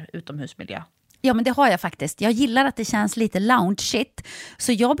upp er utomhusmiljö? Ja, men det har jag faktiskt. Jag gillar att det känns lite lounge-shit.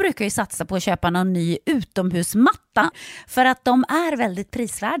 Så jag brukar ju satsa på att köpa någon ny utomhusmatta. För att de är väldigt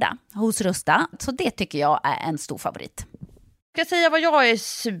prisvärda hos Rusta. Så det tycker jag är en stor favorit. Jag ska säga vad jag är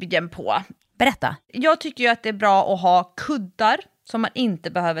sugen på. Berätta. Jag tycker ju att det är bra att ha kuddar som man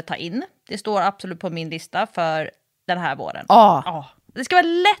inte behöver ta in. Det står absolut på min lista för den här våren. Ja. Det ska vara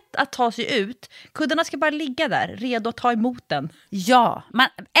lätt att ta sig ut. Kuddarna ska bara ligga där, redo att ta emot den. Ja, man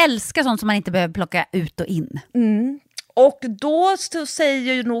älskar sånt som man inte behöver plocka ut och in. Och då så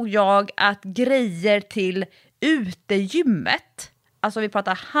säger ju nog jag att grejer till utegymmet, alltså vi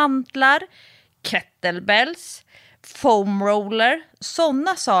pratar hantlar, kettlebells, foam roller,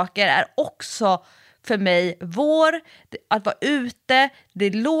 sådana saker är också för mig att vara ute, det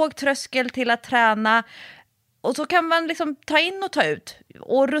är låg tröskel till att träna. Och så kan man liksom ta in och ta ut.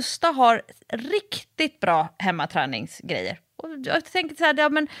 Och Rusta har riktigt bra hemmaträningsgrejer. Och jag tänker så här, ja,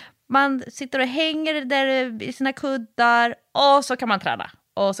 men man sitter och hänger där i sina kuddar och så kan man träna.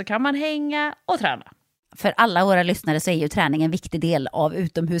 Och så kan man hänga och träna. För alla våra lyssnare så är ju träning en viktig del av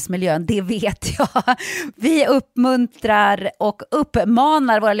utomhusmiljön, det vet jag. Vi uppmuntrar och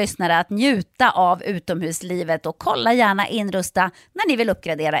uppmanar våra lyssnare att njuta av utomhuslivet och kolla gärna in Rusta när ni vill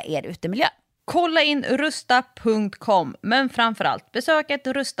uppgradera er utemiljö. Kolla in rusta.com, men framförallt besök ett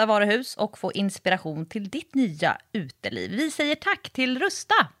Rusta varuhus och få inspiration till ditt nya uteliv. Vi säger tack till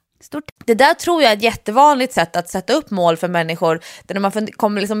Rusta! Stort. Det där tror jag är ett jättevanligt sätt att sätta upp mål för människor. Där man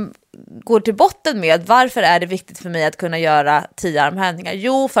går till botten med varför är det viktigt för mig att kunna göra 10 armhävningar.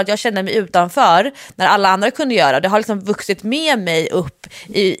 Jo, för att jag känner mig utanför när alla andra kunde göra. Det har liksom vuxit med mig upp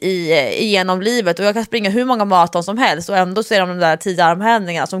genom livet. Och jag kan springa hur många maraton som helst och ändå ser de där 10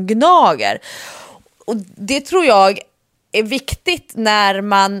 armhävningarna som gnager. Och det tror jag är viktigt när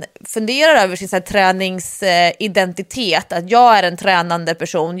man funderar över sin så här träningsidentitet, att jag är en tränande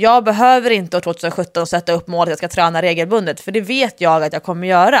person. Jag behöver inte 2017 sätta upp mål att jag ska träna regelbundet, för det vet jag att jag kommer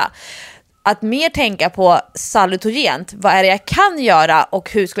göra. Att mer tänka på salutogent, vad är det jag kan göra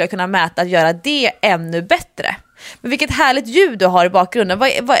och hur skulle jag kunna mäta att göra det ännu bättre. Men vilket härligt ljud du har i bakgrunden. Vad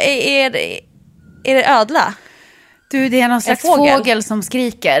är det ödla? Du, det är någon slags fågel som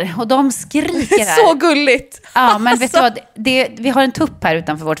skriker. Och de skriker här. Så gulligt! Ja, men vet du vad? Vi har en tupp här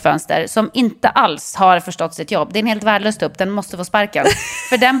utanför vårt fönster som inte alls har förstått sitt jobb. Det är en helt värdelös tupp, den måste få sparken.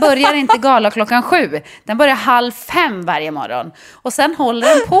 För den börjar inte gala 7:00. Den börjar 4:30 varje morgon. Och sen håller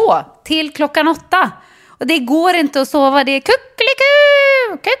den på till 8:00. Och det går inte att sova, det är kuckeliku,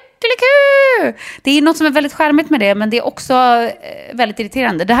 kuckeliku. Det är något som är väldigt charmigt med det, men det är också väldigt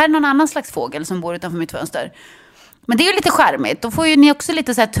irriterande. Det här är någon annan slags fågel som bor utanför mitt fönster. Men det är ju lite charmigt. Då får ju ni också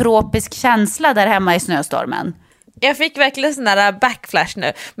lite så här tropisk känsla där hemma i snöstormen. Jag fick verkligen sån där backflash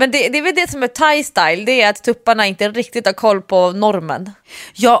nu. Men det är väl det som är thai-style, det är att tupparna inte riktigt har koll på normen.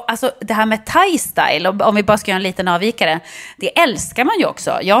 Ja, alltså det här med thai-style, om vi bara ska göra en liten avvikare, det älskar man ju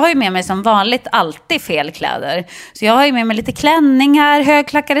också. Jag har ju med mig som vanligt alltid fel kläder. Så jag har ju med mig lite klänningar,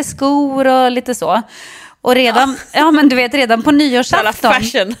 högklackade skor och lite så. Och redan, ja men du vet, redan på nyårsafton.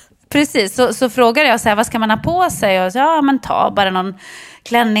 Fashion. Precis, så frågade jag så här, vad ska man ha på sig? Och så, ja men ta bara någon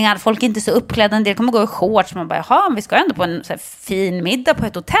klänningar, folk är inte så uppklädda, en del kommer gå i shorts. Man bara, jaha, vi ska ändå på en så här fin middag på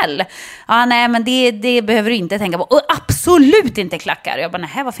ett hotell. Ja, nej, men det behöver du inte tänka på. Och absolut inte klackar. Jag bara,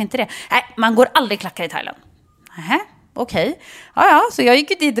 nej, varför inte det? Nej, man går aldrig klackar i Thailand. Nej, okej. Ja, så jag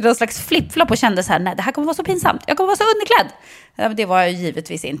gick dit i någon slags flip-flop och kände så här, nej, det här kommer vara så pinsamt. Jag kommer vara så underklädd. Ja, det var jag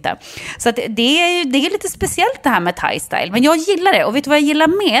givetvis inte. Så att det är lite speciellt det här med thai-style. Men jag gillar det. Och vet du vad jag gillar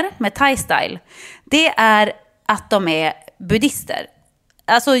mer med thai-style? Det är att de är buddhister.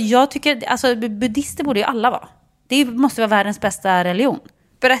 Alltså jag tycker, alltså buddhister borde ju alla vara. Det måste vara världens bästa religion.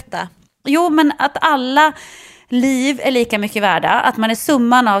 Berätta. Jo, men att alla liv är lika mycket värda. Att man är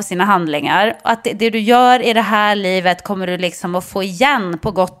summan av sina handlingar. Att det du gör i det här livet kommer du liksom att få igen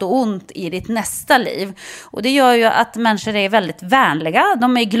på gott och ont i ditt nästa liv. Och det gör ju att människor är väldigt vänliga.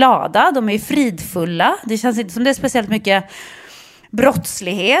 De är glada, de är fridfulla. Det känns inte som det är speciellt mycket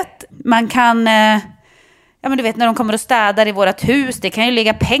brottslighet. Man kan... Ja, men du vet när de kommer och städar i vårat hus, det kan ju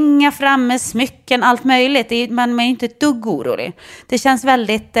ligga pengar framme, smycken, allt möjligt. Man är inte ett dugg orolig. Det känns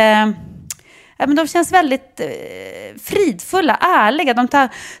väldigt, ja, men de känns väldigt fridfulla, ärliga. De tar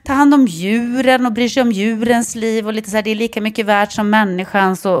hand om djuren och bryr sig om djurens liv och lite så här, det är lika mycket värt som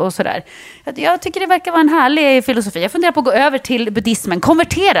människans och sådär. Jag tycker det verkar vara en härlig filosofi. Jag funderar på att gå över till buddhismen,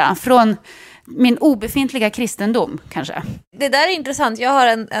 konvertera från min obefintliga kristendom kanske. Det där är intressant. Jag har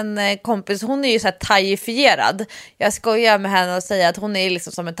en kompis, hon är ju så här thaifierad. Jag skojar med henne och säger att hon är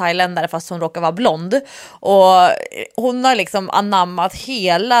liksom som en thailändare fast hon råkar vara blond. Och hon har liksom anammat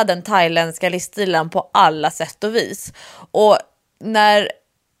hela den thailändska livsstilen på alla sätt och vis. Och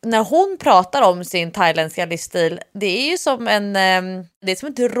när hon pratar om sin thailändska livsstil, det är ju som det är som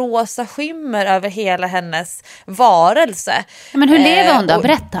ett rosa skimmer över hela hennes varelse. Men hur lever hon då?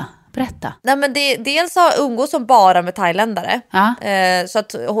 Berätta. Nej, men dels har umgås som bara med thailändare. Ja. Så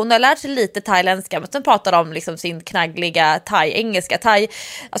att hon har lärt sig lite thailändska, men sen pratar de liksom sin knaggliga thai-engelska.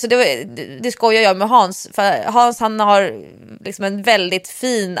 Alltså det skojar jag med Hans. För Hans, han har liksom en väldigt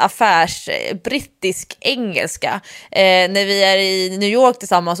fin brittisk engelska. När vi är i New York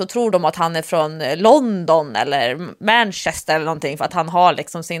tillsammans så tror de att han är från London eller Manchester eller någonting, för att han har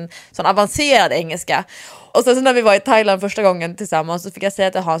liksom sin sån avancerad engelska. Och sen så när vi var i Thailand första gången tillsammans så fick jag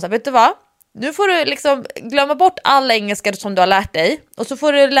säga till Hans, vet du vad? Nu får du liksom glömma bort all engelska som du har lärt dig. Och så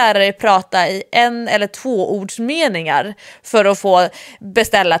får du lära dig prata i 1 eller 2 ordsmeningar för att få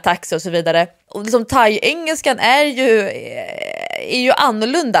beställa taxi och så vidare. Och liksom thai-engelskan är ju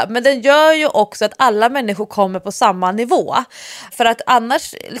annorlunda, men den gör ju också att alla människor kommer på samma nivå. För att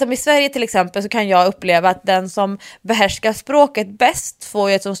annars, liksom i Sverige till exempel, så kan jag uppleva att den som behärskar språket bäst får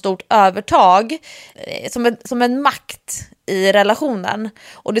ju ett så stort övertag som en makt i relationen.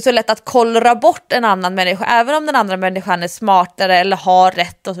 Och det är så lätt att kollra bort en annan människa, även om den andra människan är smartare eller har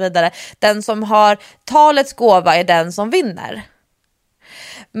rätt och så vidare. Den som har talets gåva är den som vinner.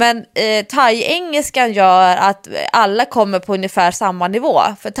 Men thai-engelskan gör att alla kommer på ungefär samma nivå.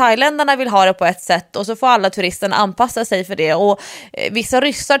 För thailändarna vill ha det på ett sätt och så får alla turisterna anpassa sig för det. Och vissa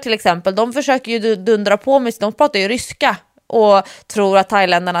ryssar till exempel, de försöker ju dundra på med, de pratar ju ryska och tror att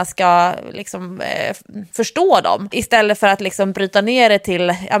thailändarna ska liksom, förstå dem. Istället för att liksom bryta ner det till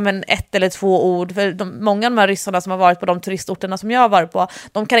 1 eller 2 ord. För många av de här ryssarna som har varit på de turistorterna som jag har varit på,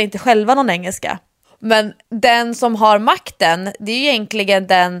 de kan inte själva någon engelska. Men den som har makten, det är ju egentligen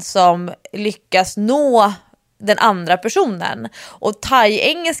den som lyckas nå den andra personen. Och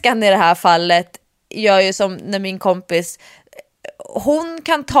thai-engelskan i det här fallet gör ju som när min kompis, hon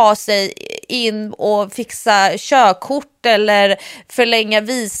kan ta sig in och fixa körkort eller förlänga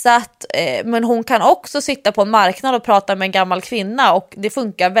visat, men hon kan också sitta på en marknad och prata med en gammal kvinna och det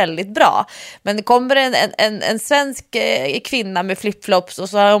funkar väldigt bra. Men det kommer en svensk kvinna med flipflops och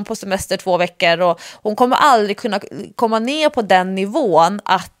så är hon på semester 2 veckor och hon kommer aldrig kunna komma ner på den nivån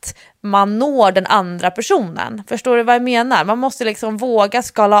att man når den andra personen. Förstår du vad jag menar? Man måste liksom våga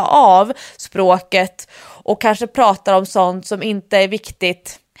skala av språket och kanske prata om sånt som inte är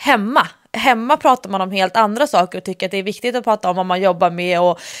viktigt hemma. Hemma pratar man om helt andra saker och tycker att det är viktigt att prata om vad man jobbar med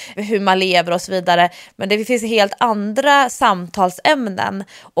och hur man lever och så vidare. Men det finns helt andra samtalsämnen.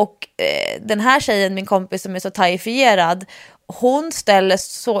 Och den här tjejen, min kompis som är så thaifierad, hon ställer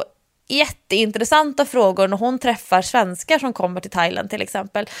så jätteintressanta frågor när hon träffar svenskar som kommer till Thailand till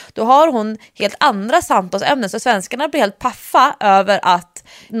exempel. Då har hon helt andra samtalsämnen, så svenskarna blir helt paffa över att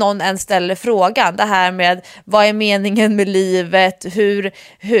någon ens ställer frågan. Det här med vad är meningen med livet,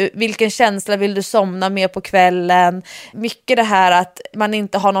 vilken känsla vill du somna med på kvällen. Mycket det här att man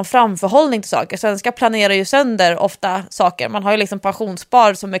inte har någon framförhållning till saker. Svenskar planerar ju sönder ofta saker. Man har ju liksom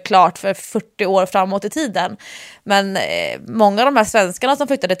pensionsspar som är klart för 40 år framåt i tiden. Men många av de här svenskarna som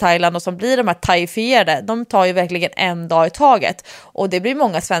flyttar till Thailand och som blir de här thaifierade, de tar ju verkligen en dag i taget. Och det blir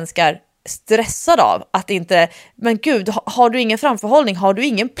många svenskar stressade av att inte, men gud, har du ingen framförhållning, har du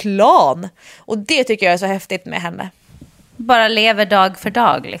ingen plan? Och det tycker jag är så häftigt med henne. Bara lever dag för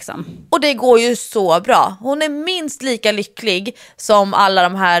dag liksom. Och det går ju så bra. Hon är minst lika lycklig som alla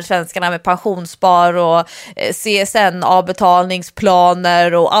de här svenskarna med pensionsspar och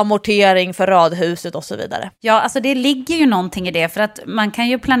CSN-avbetalningsplaner och amortering för radhuset och så vidare. Ja, alltså det ligger ju någonting i det, för att man kan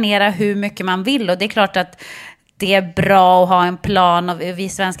ju planera hur mycket man vill, och det är klart att det är bra att ha en plan, och vi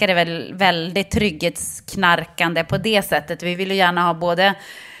svenskar är väl väldigt trygghetsknarkande på det sättet. Vi vill ju gärna ha både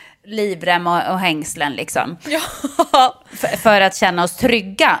livrem och hängslen liksom. Ja. För att känna oss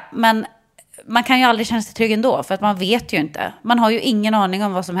trygga. Men man kan ju aldrig känna sig trygg ändå, för att man vet ju inte. Man har ju ingen aning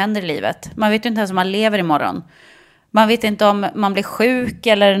om vad som händer i livet. Man vet ju inte ens om man lever imorgon. Man vet inte om man blir sjuk,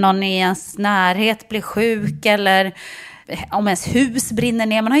 eller någon i ens närhet blir sjuk, eller om ens hus brinner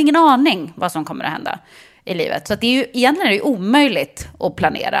ner. Man har ingen aning vad som kommer att hända i livet. Så att det är ju, egentligen är det omöjligt att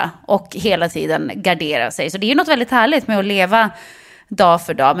planera och hela tiden gardera sig. Så det är ju något väldigt härligt med att leva dag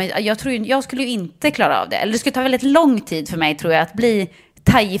för dag. Men jag skulle ju inte klara av det. Eller det skulle ta väldigt lång tid för mig, tror jag, att bli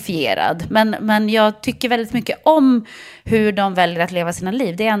thaifierad. Men jag tycker väldigt mycket om hur de väljer att leva sina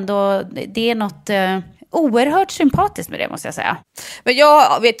liv. Det är något oerhört sympatiskt med det, måste jag säga. Men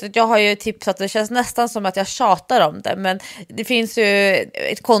jag vet att jag har ju tipsat, det känns nästan som att jag tjatar om det, men det finns ju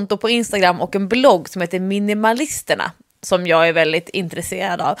ett konto på Instagram och en blogg som heter Minimalisterna, som jag är väldigt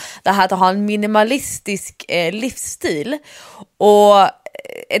intresserad av. Det här att ha en minimalistisk livsstil. Och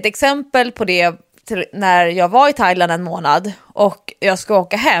ett exempel på det, när jag var i Thailand en månad och jag ska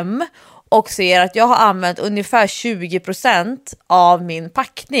åka hem och ser att jag har använt ungefär 20% av min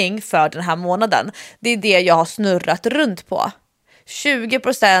packning för den här månaden. Det är det jag har snurrat runt på.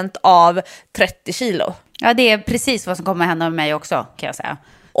 20% av 30 kilo. Ja, det är precis vad som kommer hända med mig också, kan jag säga.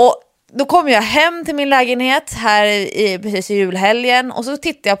 Och då kommer jag hem till min lägenhet här precis i julhelgen, och så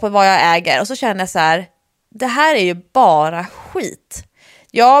tittar jag på vad jag äger och så känner jag så här: det här är ju bara skit.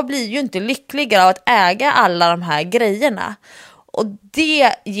 Jag blir ju inte lyckligare av att äga alla de här grejerna. Och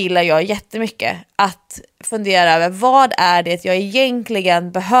det gillar jag jättemycket, att fundera över vad är det jag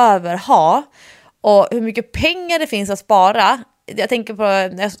egentligen behöver ha och hur mycket pengar det finns att spara. Jag tänker på,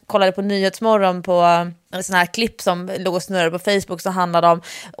 när jag kollade på Nyhetsmorgon på en sån här klipp som låg och snurrade på Facebook, som handlade om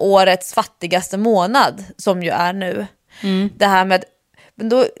årets fattigaste månad som ju är nu. Det här med, men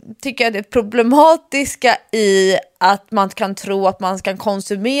då tycker jag det är problematiska i att man kan tro att man kan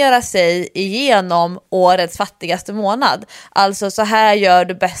konsumera sig igenom årets fattigaste månad. Alltså, så här gör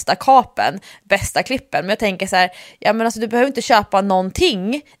du bästa kapen, bästa klippen. Men jag tänker så här, ja men alltså, du behöver inte köpa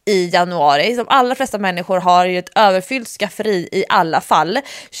någonting i januari. De allra flesta människor har ju ett överfyllt skafferi i alla fall.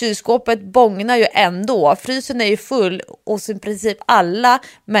 Kylskåpet bångnar ju ändå. Frysen är ju full hos i princip alla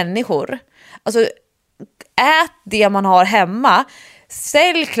människor. Alltså, ät det man har hemma.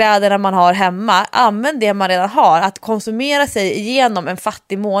 Sälj kläderna man har hemma, använd det man redan har. Att konsumera sig igenom en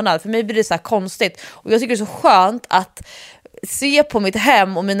fattig månad, för mig blir det så här konstigt. Och jag tycker det är så skönt att se på mitt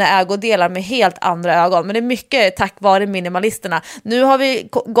hem och mina ägodelar med helt andra ögon. Men det är mycket tack vare minimalisterna. Nu har vi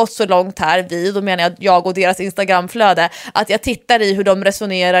gått så långt här, då menar jag och deras Instagramflöde, att jag tittar i hur de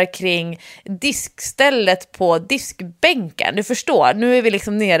resonerar kring diskstället på diskbänken. Du förstår, nu är vi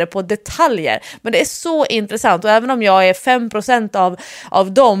liksom nere på detaljer. Men det är så intressant, och även om jag är 5%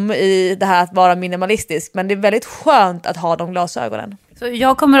 av dem i det här att vara minimalistisk, men det är väldigt skönt att ha de glasögonen. Så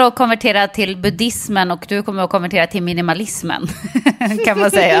jag kommer att konvertera till buddhismen och du kommer att konvertera till minimalismen, kan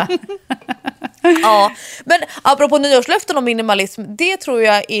man säga. Ja, men apropå nyårslöften och minimalism, det tror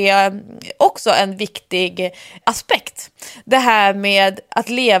jag är också en viktig aspekt. Det här med att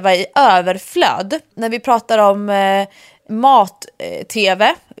leva i överflöd. När vi pratar om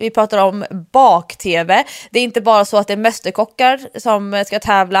mat-tv, vi pratar om bak-tv. Det är inte bara så att det är mästerkockar som ska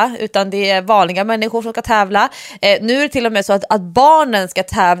tävla, utan det är vanliga människor som ska tävla. Nu är det till och med så att barnen ska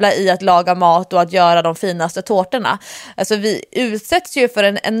tävla i att laga mat och att göra de finaste tårtorna. Alltså, vi utsätts ju för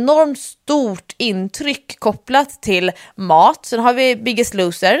en enormt stort intryck kopplat till mat. Sen har vi Biggest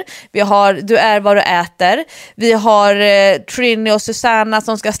Loser, vi har Du är vad du äter, vi har Trini och Susanna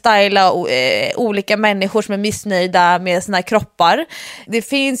som ska styla olika människor som är missnöjda med sina kroppar. Det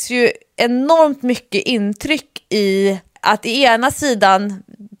finns finns ju enormt mycket intryck i att i ena sidan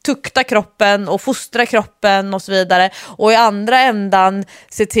tukta kroppen och fostra kroppen och så vidare, och i andra ändan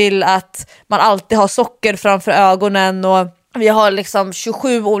se till att man alltid har socker framför ögonen, och vi har liksom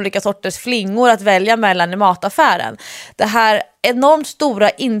 27 olika sorters flingor att välja mellan i mataffären. Det här enormt stora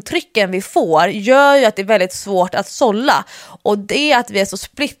intrycken vi får gör ju att det är väldigt svårt att sålla, och det är att vi är så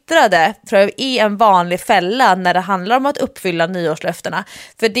splittrade tror jag är en vanlig fälla när det handlar om att uppfylla nyårslöftena.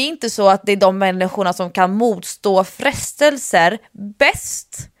 För det är inte så att det är de människorna som kan motstå frestelser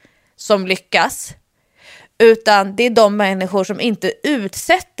bäst som lyckas, utan det är de människor som inte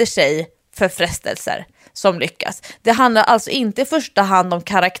utsätter sig för frestelser som lyckas. Det handlar alltså inte i första hand om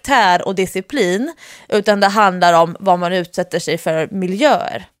karaktär och disciplin, utan det handlar om vad man utsätter sig för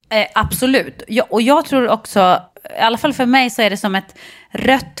miljöer. Absolut. Och jag tror också, i alla fall för mig, så är det som ett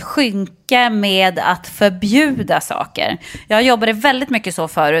rött skynke med att förbjuda saker. Jag jobbade väldigt mycket så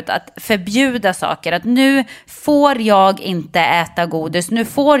förut, att förbjuda saker. Att nu får jag inte äta godis, nu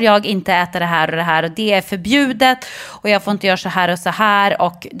får jag inte äta det här och det är förbjudet, och jag får inte göra så här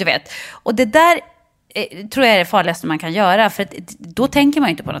och du vet. Och det där tror jag är det farligaste man kan göra, för att då tänker man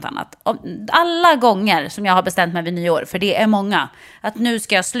inte på något annat. Alla gånger som jag har bestämt mig vid nyår, för det är många, att nu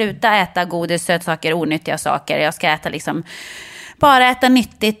ska jag sluta äta godis, sötsaker, onyttiga saker. Jag ska äta liksom, bara äta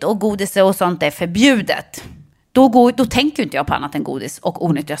nyttigt, och godis och sånt är förbjudet. Då tänker inte jag på annat än godis och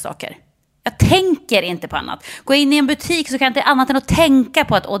onyttiga saker. Jag tänker inte på annat. Går jag in i en butik så kan jag inte annat än att tänka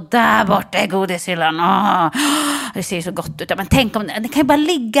på att där borta är godishyllan. Det ser ju så gott ut. Men tänk om den kan ju bara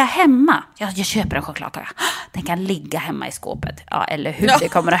ligga hemma. Jag köper en chokladkaka. Den kan ligga hemma i skåpet. Ja, eller hur det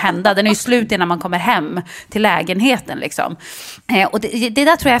kommer att hända. Den är ju slut innan man kommer hem till lägenheten liksom. Och det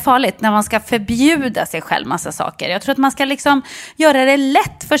där tror jag är farligt, när man ska förbjuda sig själv massa saker. Jag tror att man ska liksom göra det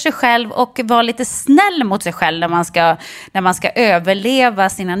lätt för sig själv och vara lite snäll mot sig själv när man ska överleva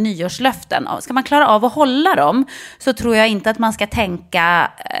sina nyårslöften. Ska man klara av att hålla dem, så tror jag inte att man ska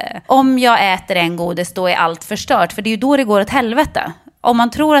tänka om jag äter en godis då är allt förstört, för det är ju då det går åt helvete. Om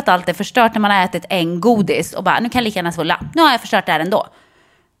man tror att allt är förstört när man har ätit en godis och bara, nu kan jag lika gärna svålla, nu har jag förstört det här ändå.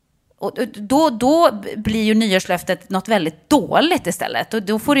 Och då blir ju nyårslöftet något väldigt dåligt istället, och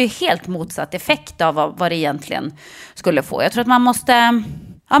då får det ju helt motsatt effekt av vad det egentligen skulle få. Jag tror att man måste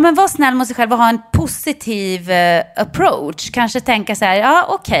vara snäll mot sig själv och ha en positiv approach. Kanske tänka så här,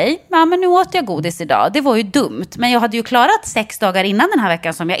 okej, men nu åt jag godis idag. Det var ju dumt, men jag hade ju klarat 6 dagar innan den här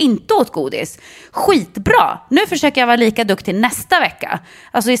veckan som jag inte åt godis. Skitbra! Nu försöker jag vara lika duktig nästa vecka.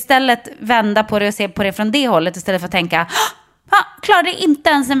 Alltså istället vända på det och se på det från det hållet, istället för att tänka, klarade inte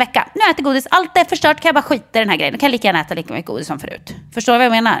ens en vecka. Nu äter godis, allt är förstört, kan jag bara skita i den här grejen. Nu kan jag lika gärna äta lika mycket godis som förut. Förstår du vad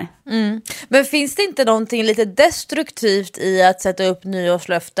jag menar? Mm. Men finns det inte någonting lite destruktivt i att sätta upp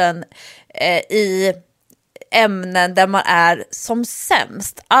nyårslöften i ämnen där man är som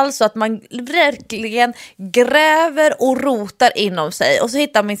sämst? Alltså att man verkligen gräver och rotar inom sig, och så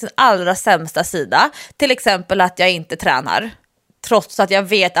hittar man sin allra sämsta sida. Till exempel att jag inte tränar, trots att jag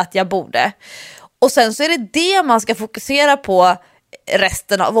vet att jag borde. Och sen så är det man ska fokusera på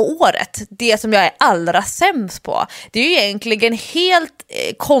resten av året. Det som jag är allra sämst på. Det är ju egentligen helt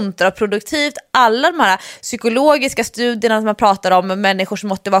kontraproduktivt. Alla de här psykologiska studierna som man pratar om med människors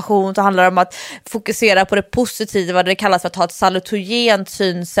motivation, så handlar det om att fokusera på det positiva. Det kallas för att ha ett salutogent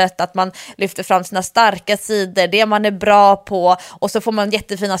synsätt. Att man lyfter fram sina starka sidor, det man är bra på. Och så får man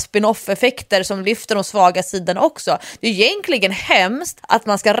jättefina spin-off-effekter som lyfter de svaga sidorna också. Det är egentligen hemskt att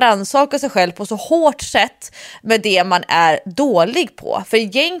man ska rannsaka sig själv på så hårt sätt med det man är dålig på. För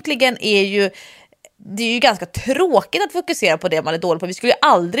egentligen det är ju ganska tråkigt att fokusera på det man är dålig på. Vi skulle ju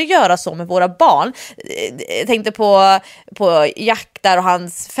aldrig göra så med våra barn. Jag tänkte på Jack där och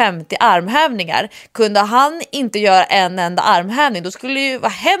hans 50 armhävningar. Kunde han inte göra en enda armhävning, då skulle ju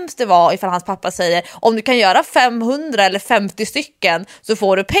vad hemskt det var ifall hans pappa säger, om du kan göra 500 eller 50 stycken så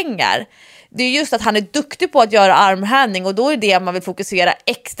får du pengar. Det är just att han är duktig på att göra armhävning, och då är det man vill fokusera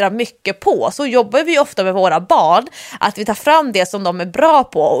extra mycket på. Så jobbar vi ofta med våra barn, att vi tar fram det som de är bra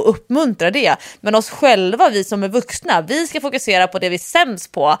på och uppmuntrar det. Men oss själva, vi som är vuxna, vi ska fokusera på det vi är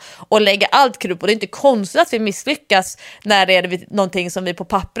sämst på och lägga allt krut på. Det är inte konstigt att vi misslyckas när det är någonting som vi på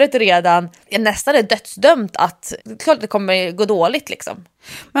pappret redan nästan är dödsdömt att klart det kommer gå dåligt liksom.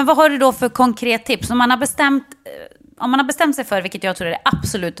 Men vad har du då för konkret tips? Om man har bestämt sig för, vilket jag tror är det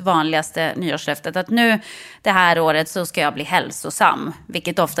absolut vanligaste nyårslöftet, att nu det här året så ska jag bli hälsosam,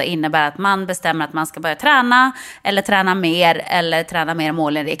 vilket ofta innebär att man bestämmer att man ska börja träna eller träna mer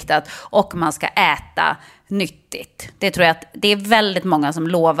målinriktat, och man ska äta nyttigt. Det tror jag att det är väldigt många som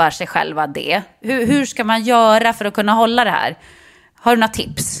lovar sig själva det. Hur ska man göra för att kunna hålla det här? Har du några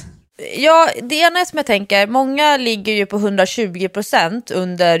tips? Ja, det ena är som jag tänker, många ligger ju på 120%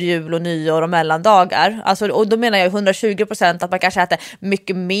 under jul och nyår och mellandagar. Alltså, och då menar jag 120% att man kanske äter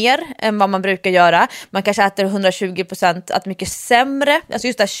mycket mer än vad man brukar göra. Man kanske äter 120% att mycket sämre. Alltså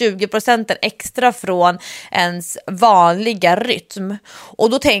just det 20% extra från ens vanliga rytm. Och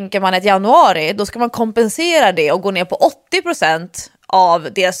då tänker man att januari, då ska man kompensera det och gå ner på 80% av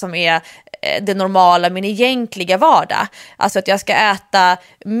det som är det normala, min egentliga vardag. Alltså att jag ska äta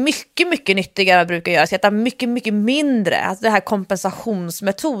mycket, mycket nyttigare än jag brukar göra. Jag ska äta mycket, mycket mindre. Alltså det här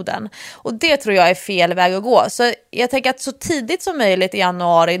kompensationsmetoden. Och det tror jag är fel väg att gå. Så jag tänker att så tidigt som möjligt i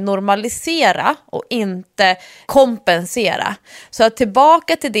januari normalisera och inte kompensera. Så att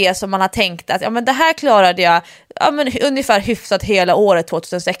tillbaka till det som man har tänkt att ja, men det här klarade jag ungefär hyfsat hela året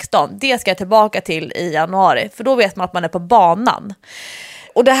 2016. Det ska jag tillbaka till i januari. För då vet man att man är på banan.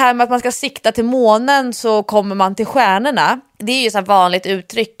 Och det här med att man ska sikta till månen så kommer man till stjärnorna. Det är ju så här vanligt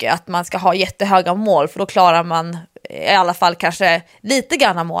uttryck att man ska ha jättehöga mål för då klarar man i alla fall kanske lite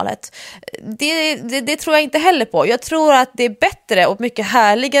grann av målet. Det tror jag inte heller på. Jag tror att det är bättre och mycket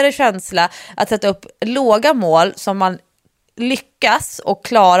härligare känsla att sätta upp låga mål som man lyckas och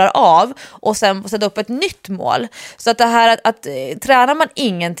klarar av och sen sätta upp ett nytt mål. Så att det här att tränar man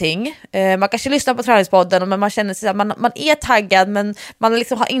ingenting, man kanske lyssnar på träningspodden men man känner sig att man är taggad men man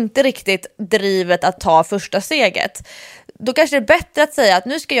liksom har inte riktigt drivet att ta första steget. Då kanske det är bättre att säga att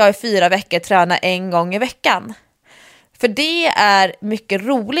nu ska jag i 4 veckor träna 1 gång i veckan. För det är mycket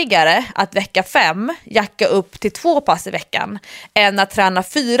roligare att vecka 5 jacka upp till 2 pass i veckan än att träna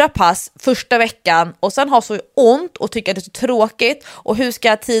 4 pass första veckan och sen ha så ont och tycka att det är så tråkigt och hur ska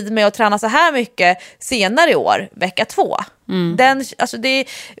jag ha tid med att träna så här mycket senare i år, vecka 2. Alltså det är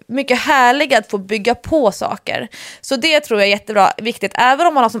mycket härligt att få bygga på saker. Så det tror jag är jättebra, viktigt. Även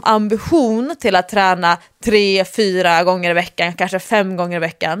om man har som ambition till att träna 3-4 gånger i veckan, kanske 5 gånger i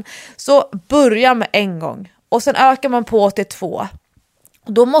veckan, så börja med 1 gång. Och sen ökar man på till 2.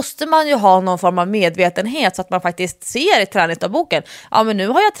 Då måste man ju ha någon form av medvetenhet så att man faktiskt ser i träningsdagboken. Ja, men nu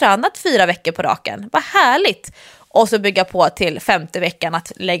har jag tränat 4 veckor på raken. Vad härligt! Och så bygga på till 5:e veckan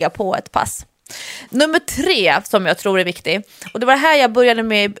att lägga på ett pass. Nummer 3 som jag tror är viktig. Och det var det här jag började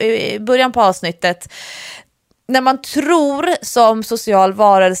med i början på avsnittet. När man tror som social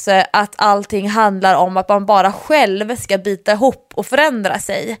varelse att allting handlar om att man bara själv ska bita ihop och förändra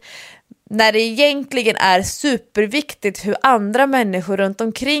sig. När det egentligen är superviktigt hur andra människor runt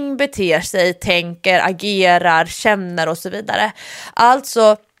omkring beter sig, tänker, agerar, känner och så vidare.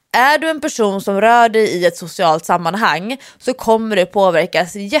 Alltså, är du en person som rör dig i ett socialt sammanhang så kommer det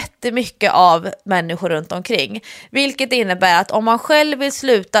påverkas jättemycket av människor runt omkring. Vilket innebär att om man själv vill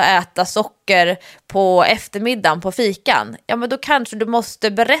sluta äta socker på eftermiddagen på fikan, ja men då kanske du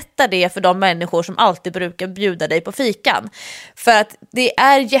måste berätta det för de människor som alltid brukar bjuda dig på fikan. För att det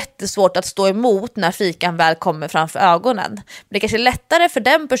är jättesvårt att stå emot när fikan väl kommer framför ögonen. Men det är kanske lättare för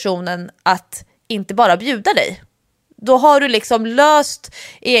den personen att inte bara bjuda dig. Då har du liksom löst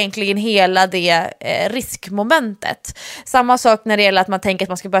egentligen hela det riskmomentet. Samma sak när det gäller att man tänker att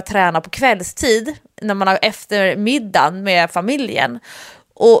man ska börja träna på kvällstid när man har eftermiddagen med familjen.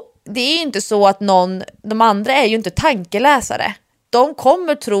 Och det är ju inte så att de andra är ju inte tankeläsare. De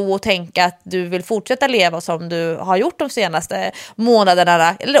kommer tro och tänka att du vill fortsätta leva som du har gjort de senaste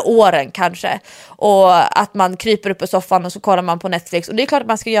månaderna eller åren kanske. Och att man kryper upp i soffan och så kollar man på Netflix. Och det är klart att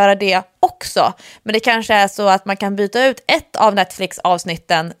man ska göra det också. Men det kanske är så att man kan byta ut ett av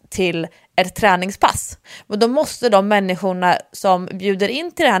Netflix-avsnitten till ett träningspass. Men då måste de människorna som bjuder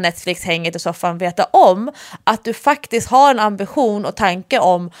in till det här Netflix-hänget i soffan veta om att du faktiskt har en ambition och tanke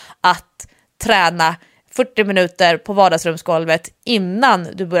om att träna 40 minuter på vardagsrumsgolvet innan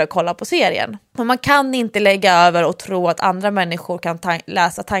du börjar kolla på serien. Och man kan inte lägga över och tro att andra människor kan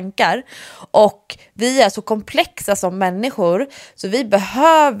läsa tankar. Och vi är så komplexa som människor så vi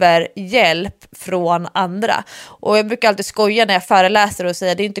behöver hjälp från andra. Och jag brukar alltid skoja när jag föreläser och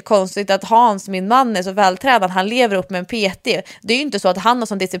säga det är inte konstigt att Hans, min man, är så vältränad. Han lever upp med en PT. Det är ju inte så att han har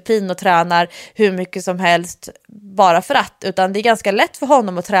sån disciplin och tränar hur mycket som helst bara för att. Utan det är ganska lätt för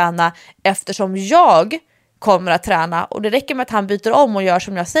honom att träna eftersom jag kommer att träna och det räcker med att han byter om och gör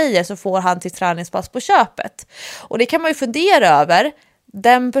som jag säger så får han till träningspass på köpet. Och det kan man ju fundera över,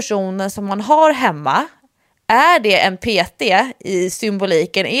 den personen som man har hemma, är det en PT i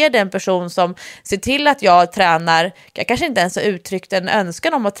symboliken? Är det en person som ser till att jag tränar, jag kanske inte ens har uttryckt en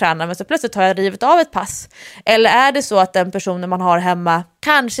önskan om att träna men så plötsligt har jag rivit av ett pass? Eller är det så att den personen man har hemma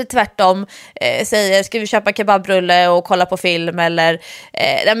kanske tvärtom säger ska vi köpa kebabrulle och kolla på film eller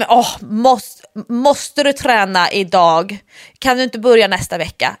nej men, måste du träna idag? Kan du inte börja nästa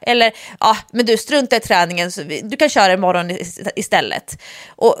vecka? Eller men du struntar i träningen så du kan köra imorgon istället.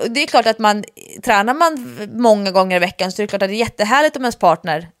 Och det är klart att tränar man många gånger i veckan så är det klart att det är jättehärligt om ens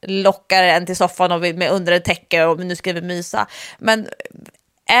partner lockar en till soffan och med under ett täcke och nu ska vi mysa. Men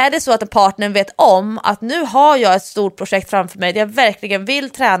är det så att en partner vet om att nu har jag ett stort projekt framför mig där jag verkligen vill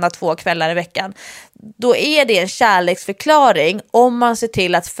träna 2 kvällar i veckan, då är det en kärleksförklaring om man ser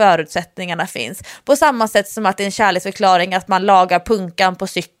till att förutsättningarna finns. På samma sätt som att det är en kärleksförklaring att man lagar punkan på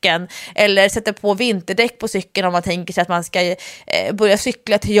cykeln eller sätter på vinterdäck på cykeln om man tänker sig att man ska börja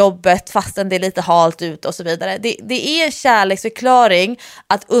cykla till jobbet fastän det är lite halt ut och så vidare. Det är en kärleksförklaring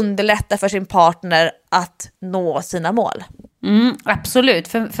att underlätta för sin partner att nå sina mål. Absolut,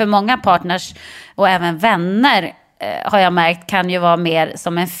 för många partners och även vänner har jag märkt kan ju vara mer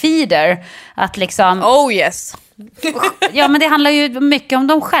som en feeder. Att liksom... Oh yes! Ja, men det handlar ju mycket om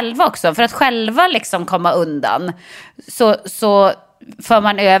dem själva också. För att själva liksom komma undan så för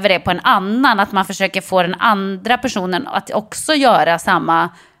man över det på en annan. Att man försöker få den andra personen att också göra samma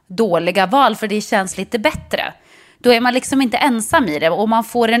dåliga val. För det känns lite bättre. Då är man liksom inte ensam i det och man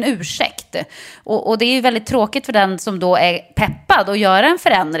får en ursäkt. Och det är ju väldigt tråkigt för den som då är peppad och gör en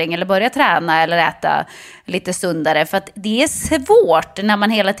förändring eller börjar träna eller äta lite sundare. För att det är svårt när man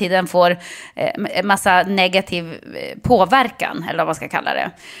hela tiden får massa negativ påverkan, eller vad man ska kalla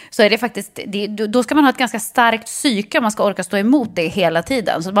det. Så är det faktiskt, då ska man ha ett ganska starkt psyke om man ska orka stå emot det hela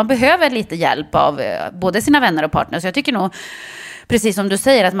tiden. Så man behöver lite hjälp av både sina vänner och partner. Så jag tycker nog, precis som du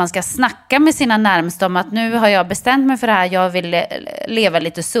säger, att man ska snacka med sina närmsta om att nu har jag bestämt mig för det här. Jag vill leva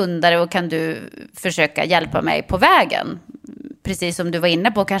lite sundare och kan du försöka hjälpa mig på vägen? Precis som du var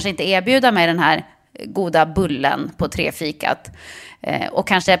inne på, kanske inte erbjuda mig den här goda bullen på 3-fikat. Och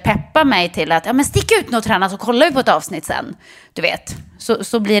kanske peppa mig till att men stick ut nu och träna så kollar vi på ett avsnitt sen. Du vet,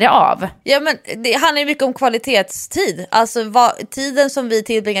 så blir det av. Ja, men det handlar ju mycket om kvalitetstid. Alltså tiden som vi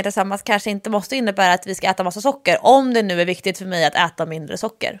tillbringar tillsammans kanske inte måste innebära att vi ska äta massa socker. Om det nu är viktigt för mig att äta mindre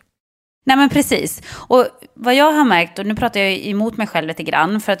socker. Nej, men precis. Och vad jag har märkt, och nu pratar jag emot mig själv lite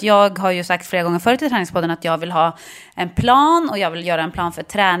grann, för att jag har ju sagt flera gånger förut i träningspodden att jag vill ha en plan och jag vill göra en plan för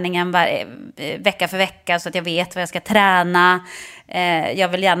träningen vecka för vecka så att jag vet vad jag ska träna. Jag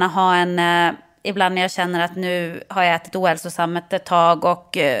vill gärna ha ibland när jag känner att nu har jag ätit ohälsosamt ett tag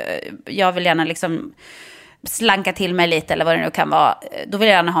och jag vill gärna liksom slanka till mig lite eller vad det nu kan vara. Då vill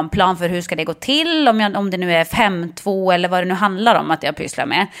jag gärna ha en plan för hur ska det gå till, om det nu är 5-2 eller vad det nu handlar om att jag pysslar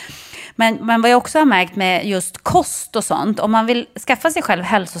med. Men vad jag också har märkt med just kost och sånt, om man vill skaffa sig själv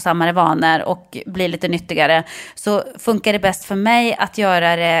hälsosammare vanor och bli lite nyttigare, så funkar det bäst för mig att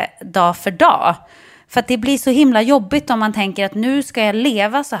göra det dag för dag. För att det blir så himla jobbigt om man tänker att nu ska jag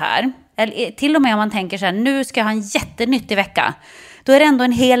leva så här. Eller till och med om man tänker så här, nu ska jag ha en jättenyttig vecka. Då är det ändå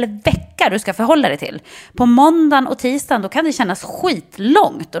en hel vecka du ska förhålla dig till. På måndagen och tisdagen då kan det kännas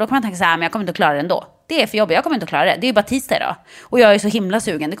skitlångt. Och då kan man tänka så här, men jag kommer inte att klara det ändå. Det är för jobbigt, jag kommer inte att klara det. Det är ju bara tisdag idag. Och jag är så himla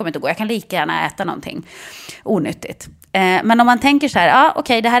sugen, det kommer inte att gå. Jag kan lika gärna äta någonting onyttigt. Men om man tänker så här,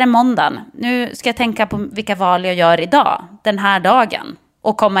 okej, det här är måndagen. Nu ska jag tänka på vilka val jag gör idag, den här dagen.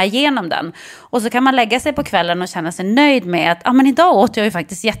 Och komma igenom den. Och så kan man lägga sig på kvällen och känna sig nöjd med att men idag åt jag ju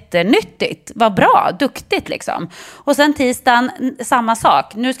faktiskt jättenyttigt. Vad bra, duktigt liksom. Och sen tisdagen, samma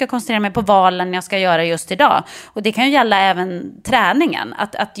sak. Nu ska jag koncentrera mig på valen jag ska göra just idag. Och det kan ju gälla även träningen.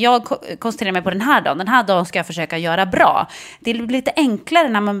 Att jag koncentrerar mig på den här dagen. Den här dagen ska jag försöka göra bra. Det blir lite enklare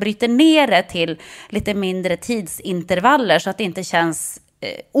när man bryter ner det till lite mindre tidsintervaller. Så att det inte känns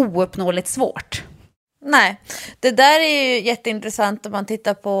ouppnåeligt svårt. Nej, det där är ju jätteintressant om man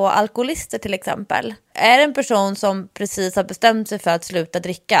tittar på alkoholister till exempel. Är det en person som precis har bestämt sig för att sluta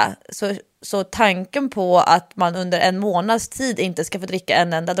dricka, så tanken på att man under en månads tid inte ska få dricka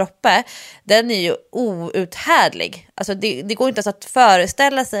en enda droppe, den är ju outhärdlig. Alltså det går inte ens att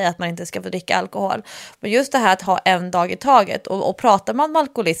föreställa sig att man inte ska få dricka alkohol. Men just det här att ha en dag i taget, och pratar man med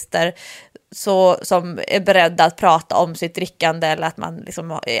alkoholister som är beredda att prata om sitt drickande eller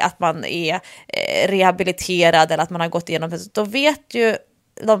att man är rehabiliterad eller att man har gått igenom det, då vet ju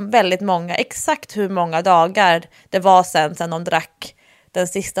de väldigt många exakt hur många dagar det var sen de drack den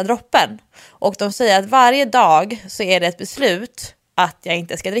sista droppen. Och de säger att varje dag så är det ett beslut att jag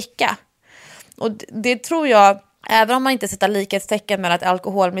inte ska dricka. Och det tror jag, även om man inte sätter likhetstecken mellan ett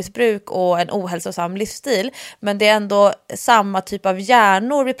alkoholmissbruk och en ohälsosam livsstil, men det är ändå samma typ av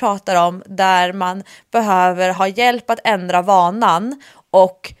hjärnor vi pratar om, där man behöver ha hjälp att ändra vanan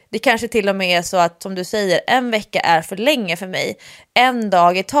och Det kanske till och med är så att, som du säger, en vecka är för länge för mig. En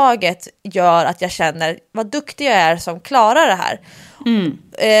dag i taget gör att jag känner vad duktig jag är som klarar det här.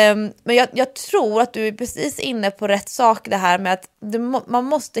 Men jag tror att du är precis inne på rätt sak, det här med att man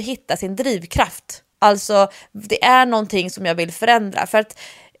måste hitta sin drivkraft. Alltså det är någonting som jag vill förändra, för att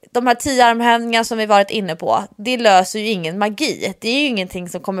de här 10 armhävningar som vi varit inne på, det löser ju ingen magi. Det är ju ingenting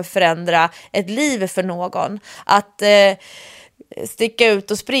som kommer förändra ett liv för någon. Att sticka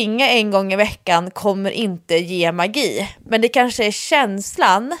ut och springa en gång i veckan kommer inte ge magi. Men det kanske är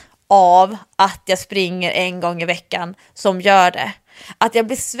känslan av att jag springer en gång i veckan som gör det. Att jag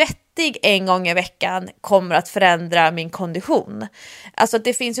blir svettig en gång i veckan kommer att förändra min kondition. Alltså att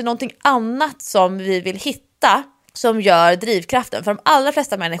det finns ju någonting annat som vi vill hitta som gör drivkraften. För de allra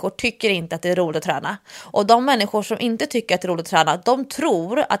flesta människor tycker inte att det är roligt att träna. Och de människor som inte tycker att det är roligt att träna, de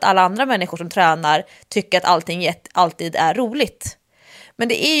tror att alla andra människor som tränar tycker att allting alltid är roligt. Men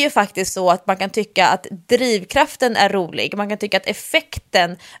det är ju faktiskt så att man kan tycka att drivkraften är rolig. Man kan tycka att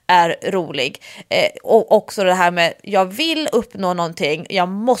effekten är rolig. Och också det här med, jag vill uppnå någonting. Jag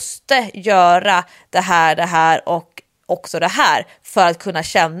måste göra det här och också det här för att kunna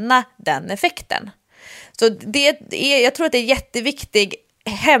känna den effekten. Så jag tror att det är jätteviktigt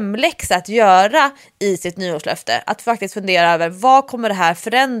hemläxa att göra i sitt nyårslöfte. Att faktiskt fundera över, vad kommer det här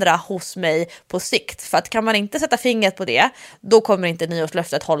förändra hos mig på sikt? För att kan man inte sätta fingret på det, då kommer inte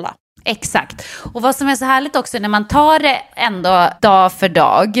nyårslöftet hålla. Exakt. Och vad som är så härligt också när man tar det ändå dag för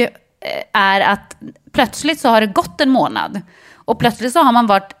dag är att plötsligt så har det gått en månad. Och plötsligt så har man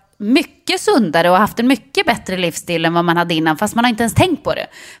varit mycket sundare och haft en mycket bättre livsstil än vad man hade innan, fast man har inte ens tänkt på det.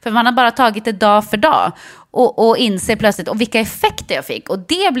 För man har bara tagit det dag för dag och inser plötsligt vilka effekter jag fick. Och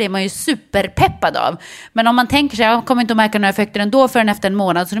det blir man ju superpeppad av. Men om man tänker sig, jag kommer inte att märka några effekter ändå förrän efter en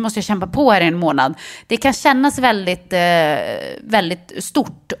månad, så nu måste jag kämpa på här i en månad. Det kan kännas väldigt, väldigt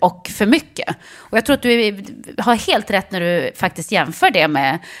stort och för mycket. Och jag tror att du har helt rätt när du faktiskt jämför det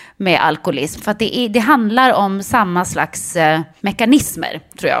med alkoholism. För att det handlar om samma slags mekanismer,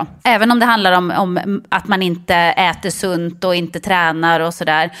 tror jag. Även om det handlar om att man inte äter sunt och inte tränar och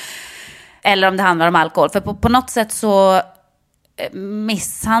sådär. Eller om det handlar om alkohol. För på något sätt så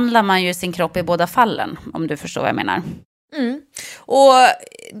misshandlar man ju sin kropp i båda fallen. Om du förstår vad jag menar. Och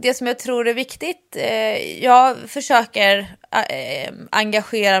det som jag tror är viktigt, jag försöker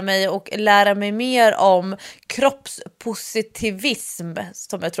engagera mig och lära mig mer om kroppspositivism,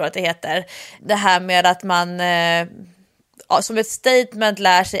 som jag tror att det heter. Det här med att man som ett statement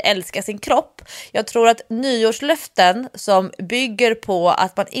lär sig älska sin kropp. Jag tror att nyårslöften som bygger på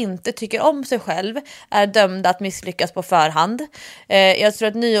att man inte tycker om sig själv är dömda att misslyckas på förhand. Jag tror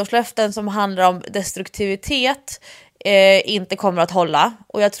att nyårslöften som handlar om destruktivitet inte kommer att hålla.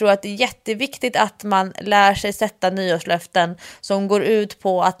 Och jag tror att det är jätteviktigt att man lär sig sätta nyårslöften som går ut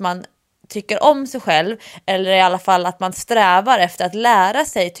på att man tycker om sig själv, eller i alla fall att man strävar efter att lära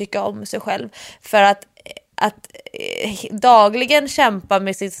sig tycka om sig själv. För att dagligen kämpa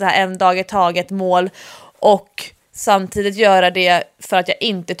med sitt så här en dag i taget mål och samtidigt göra det för att jag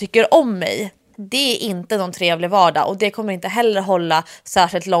inte tycker om mig, det är inte någon trevlig vardag, och det kommer inte heller hålla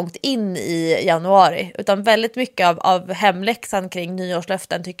särskilt långt in i januari, utan väldigt mycket av hemläxan kring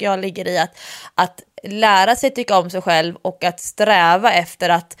nyårslöften tycker jag ligger i att lära sig tycka om sig själv och att sträva efter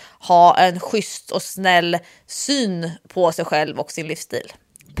att ha en schysst och snäll syn på sig själv och sin livsstil.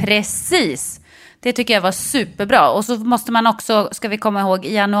 Precis. Det tycker jag var superbra. Och så måste man också, ska vi komma ihåg,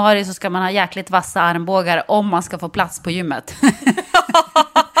 i januari så ska man ha jäkligt vassa armbågar om man ska få plats på gymmet.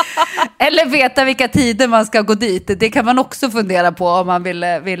 Eller veta vilka tider man ska gå dit. Det kan man också fundera på om man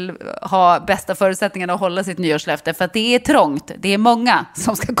vill ha bästa förutsättningarna att hålla sitt nyårslöfte. För att det är trångt. Det är många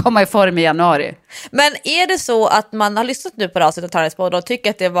som ska komma i form i januari. Men är det så att man har lyssnat nu på avsnittet och Träningspodden och tycker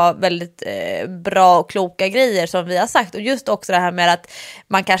att det var väldigt bra och kloka grejer som vi har sagt, och just också det här med att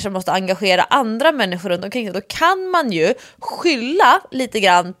man kanske måste engagera andra människor runt omkring sig, då kan man ju skylla lite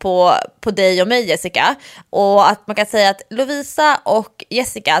grann på dig och mig, Jessica, och att man kan säga att Lovisa och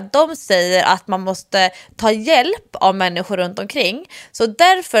Jessica, de säger att man måste ta hjälp av människor runt omkring. Så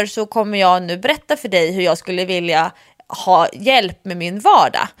därför så kommer jag nu berätta för dig hur jag skulle vilja ha hjälp med min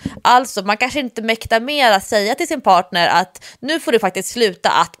vardag. Alltså man kanske inte mäktar med att säga till sin partner att nu får du faktiskt sluta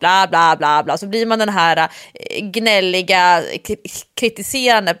att bla bla bla bla, så blir man den här gnälliga,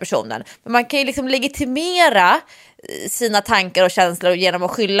 kritiserande personen. Men man kan ju liksom legitimera sina tankar och känslor genom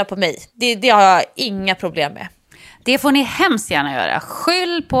att skylla på mig. Det har jag inga problem med. Det får ni hemskt gärna göra.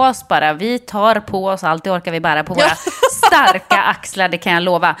 Skyll på oss bara. Vi tar på oss allt. Det orkar vi bära på våra starka axlar, det kan jag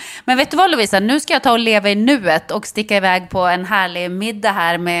lova. Men vet du vad, Lovisa? Nu ska jag ta och leva i nuet och sticka iväg på en härlig middag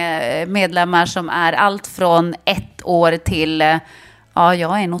här med medlemmar som är allt från 1 år till Ja,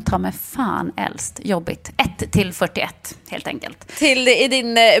 jag är nog ta med fan äldst. Jobbigt. 1-41 helt enkelt. Till i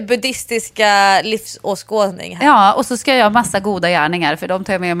din buddhistiska livsåskådning här. Ja, och så ska jag göra massa goda gärningar, för de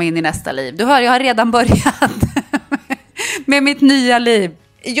tar jag med mig in i nästa liv. Du hör, jag har redan börjat med mitt nya liv.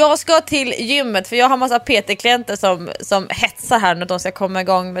 Jag ska till gymmet för jag har massa PT-klienter som hetsar här när de ska komma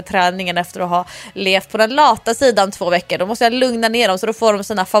igång med träningen efter att ha levt på den lata sidan 2 veckor. Då måste jag lugna ner dem så då får de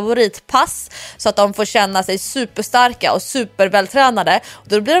sina favoritpass så att de får känna sig superstarka och supervältränade. Och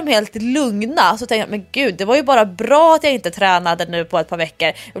då blir de helt lugna. Så tänker jag, men gud, det var ju bara bra att jag inte tränade nu på ett par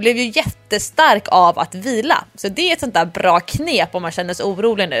veckor. Jag blev ju jättestark av att vila. Så det är ett sånt där bra knep om man känner sig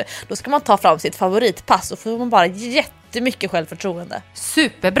orolig nu. Då ska man ta fram sitt favoritpass och får man bara jättemycket självförtroende.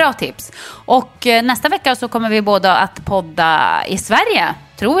 Superbra tips. Och nästa vecka så kommer vi båda att podda i Sverige,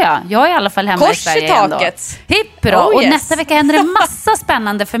 tror jag. Jag är i alla fall hemma Kors i Sverige i taket. Hipp då. Oh, och yes. nästa vecka händer det massa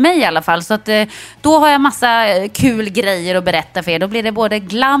spännande för mig i alla fall. Så att då har jag massa kul grejer att berätta för er. Då blir det både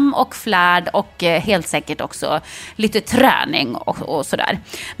glam och flärd och helt säkert också lite träning och sådär.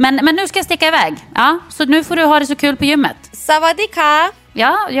 Men nu ska jag sticka iväg. Ja, så nu får du ha det så kul på gymmet. Savadika!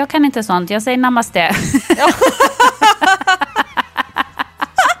 Ja, jag kan inte sånt. Jag säger namaste.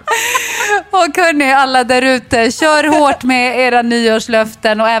 Och hörni, alla där ute, kör hårt med era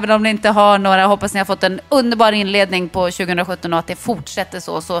nyårslöften. Och även om ni inte har några, hoppas ni har fått en underbar inledning på 2017 och att det fortsätter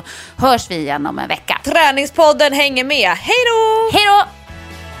så hörs vi igen om en vecka. Träningspodden hänger med. Hej då! Hej då!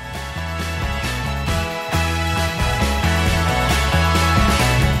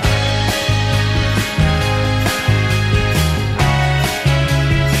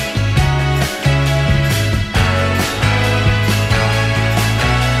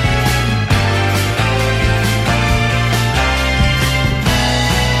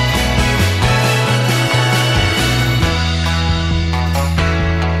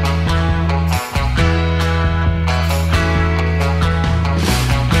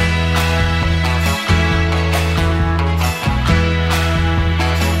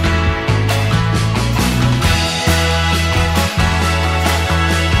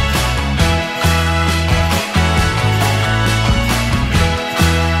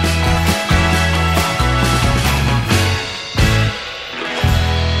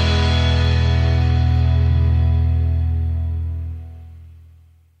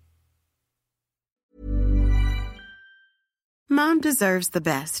 Mom deserves the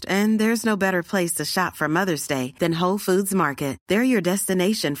best, and there's no better place to shop for Mother's Day than Whole Foods Market. They're your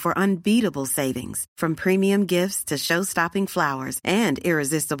destination for unbeatable savings, from premium gifts to show-stopping flowers and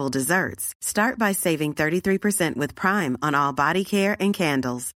irresistible desserts. Start by saving 33% with Prime on all body care and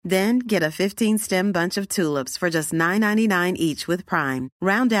candles. Then get a 15-stem bunch of tulips for just $9.99 each with Prime.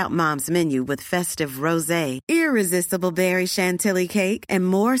 Round out Mom's menu with festive rosé, irresistible berry chantilly cake, and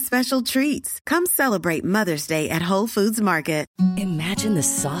more special treats. Come celebrate Mother's Day at Whole Foods Market. Imagine the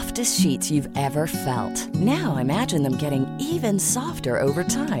softest sheets you've ever felt. Now imagine them getting even softer over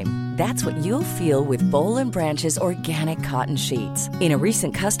time. That's what you'll feel with Boll & Branch's organic cotton sheets. In a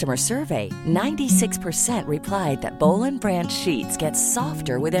recent customer survey, 96% replied that Boll & Branch sheets get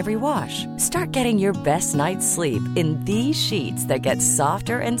softer with every wash. Start getting your best night's sleep in these sheets that get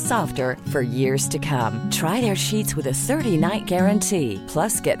softer and softer for years to come. Try their sheets with a 30-night guarantee.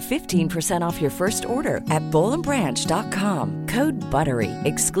 Plus, get 15% off your first order at bollandbranch.com. Code BUTTERY.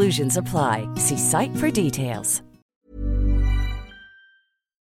 Exclusions apply. See site for details.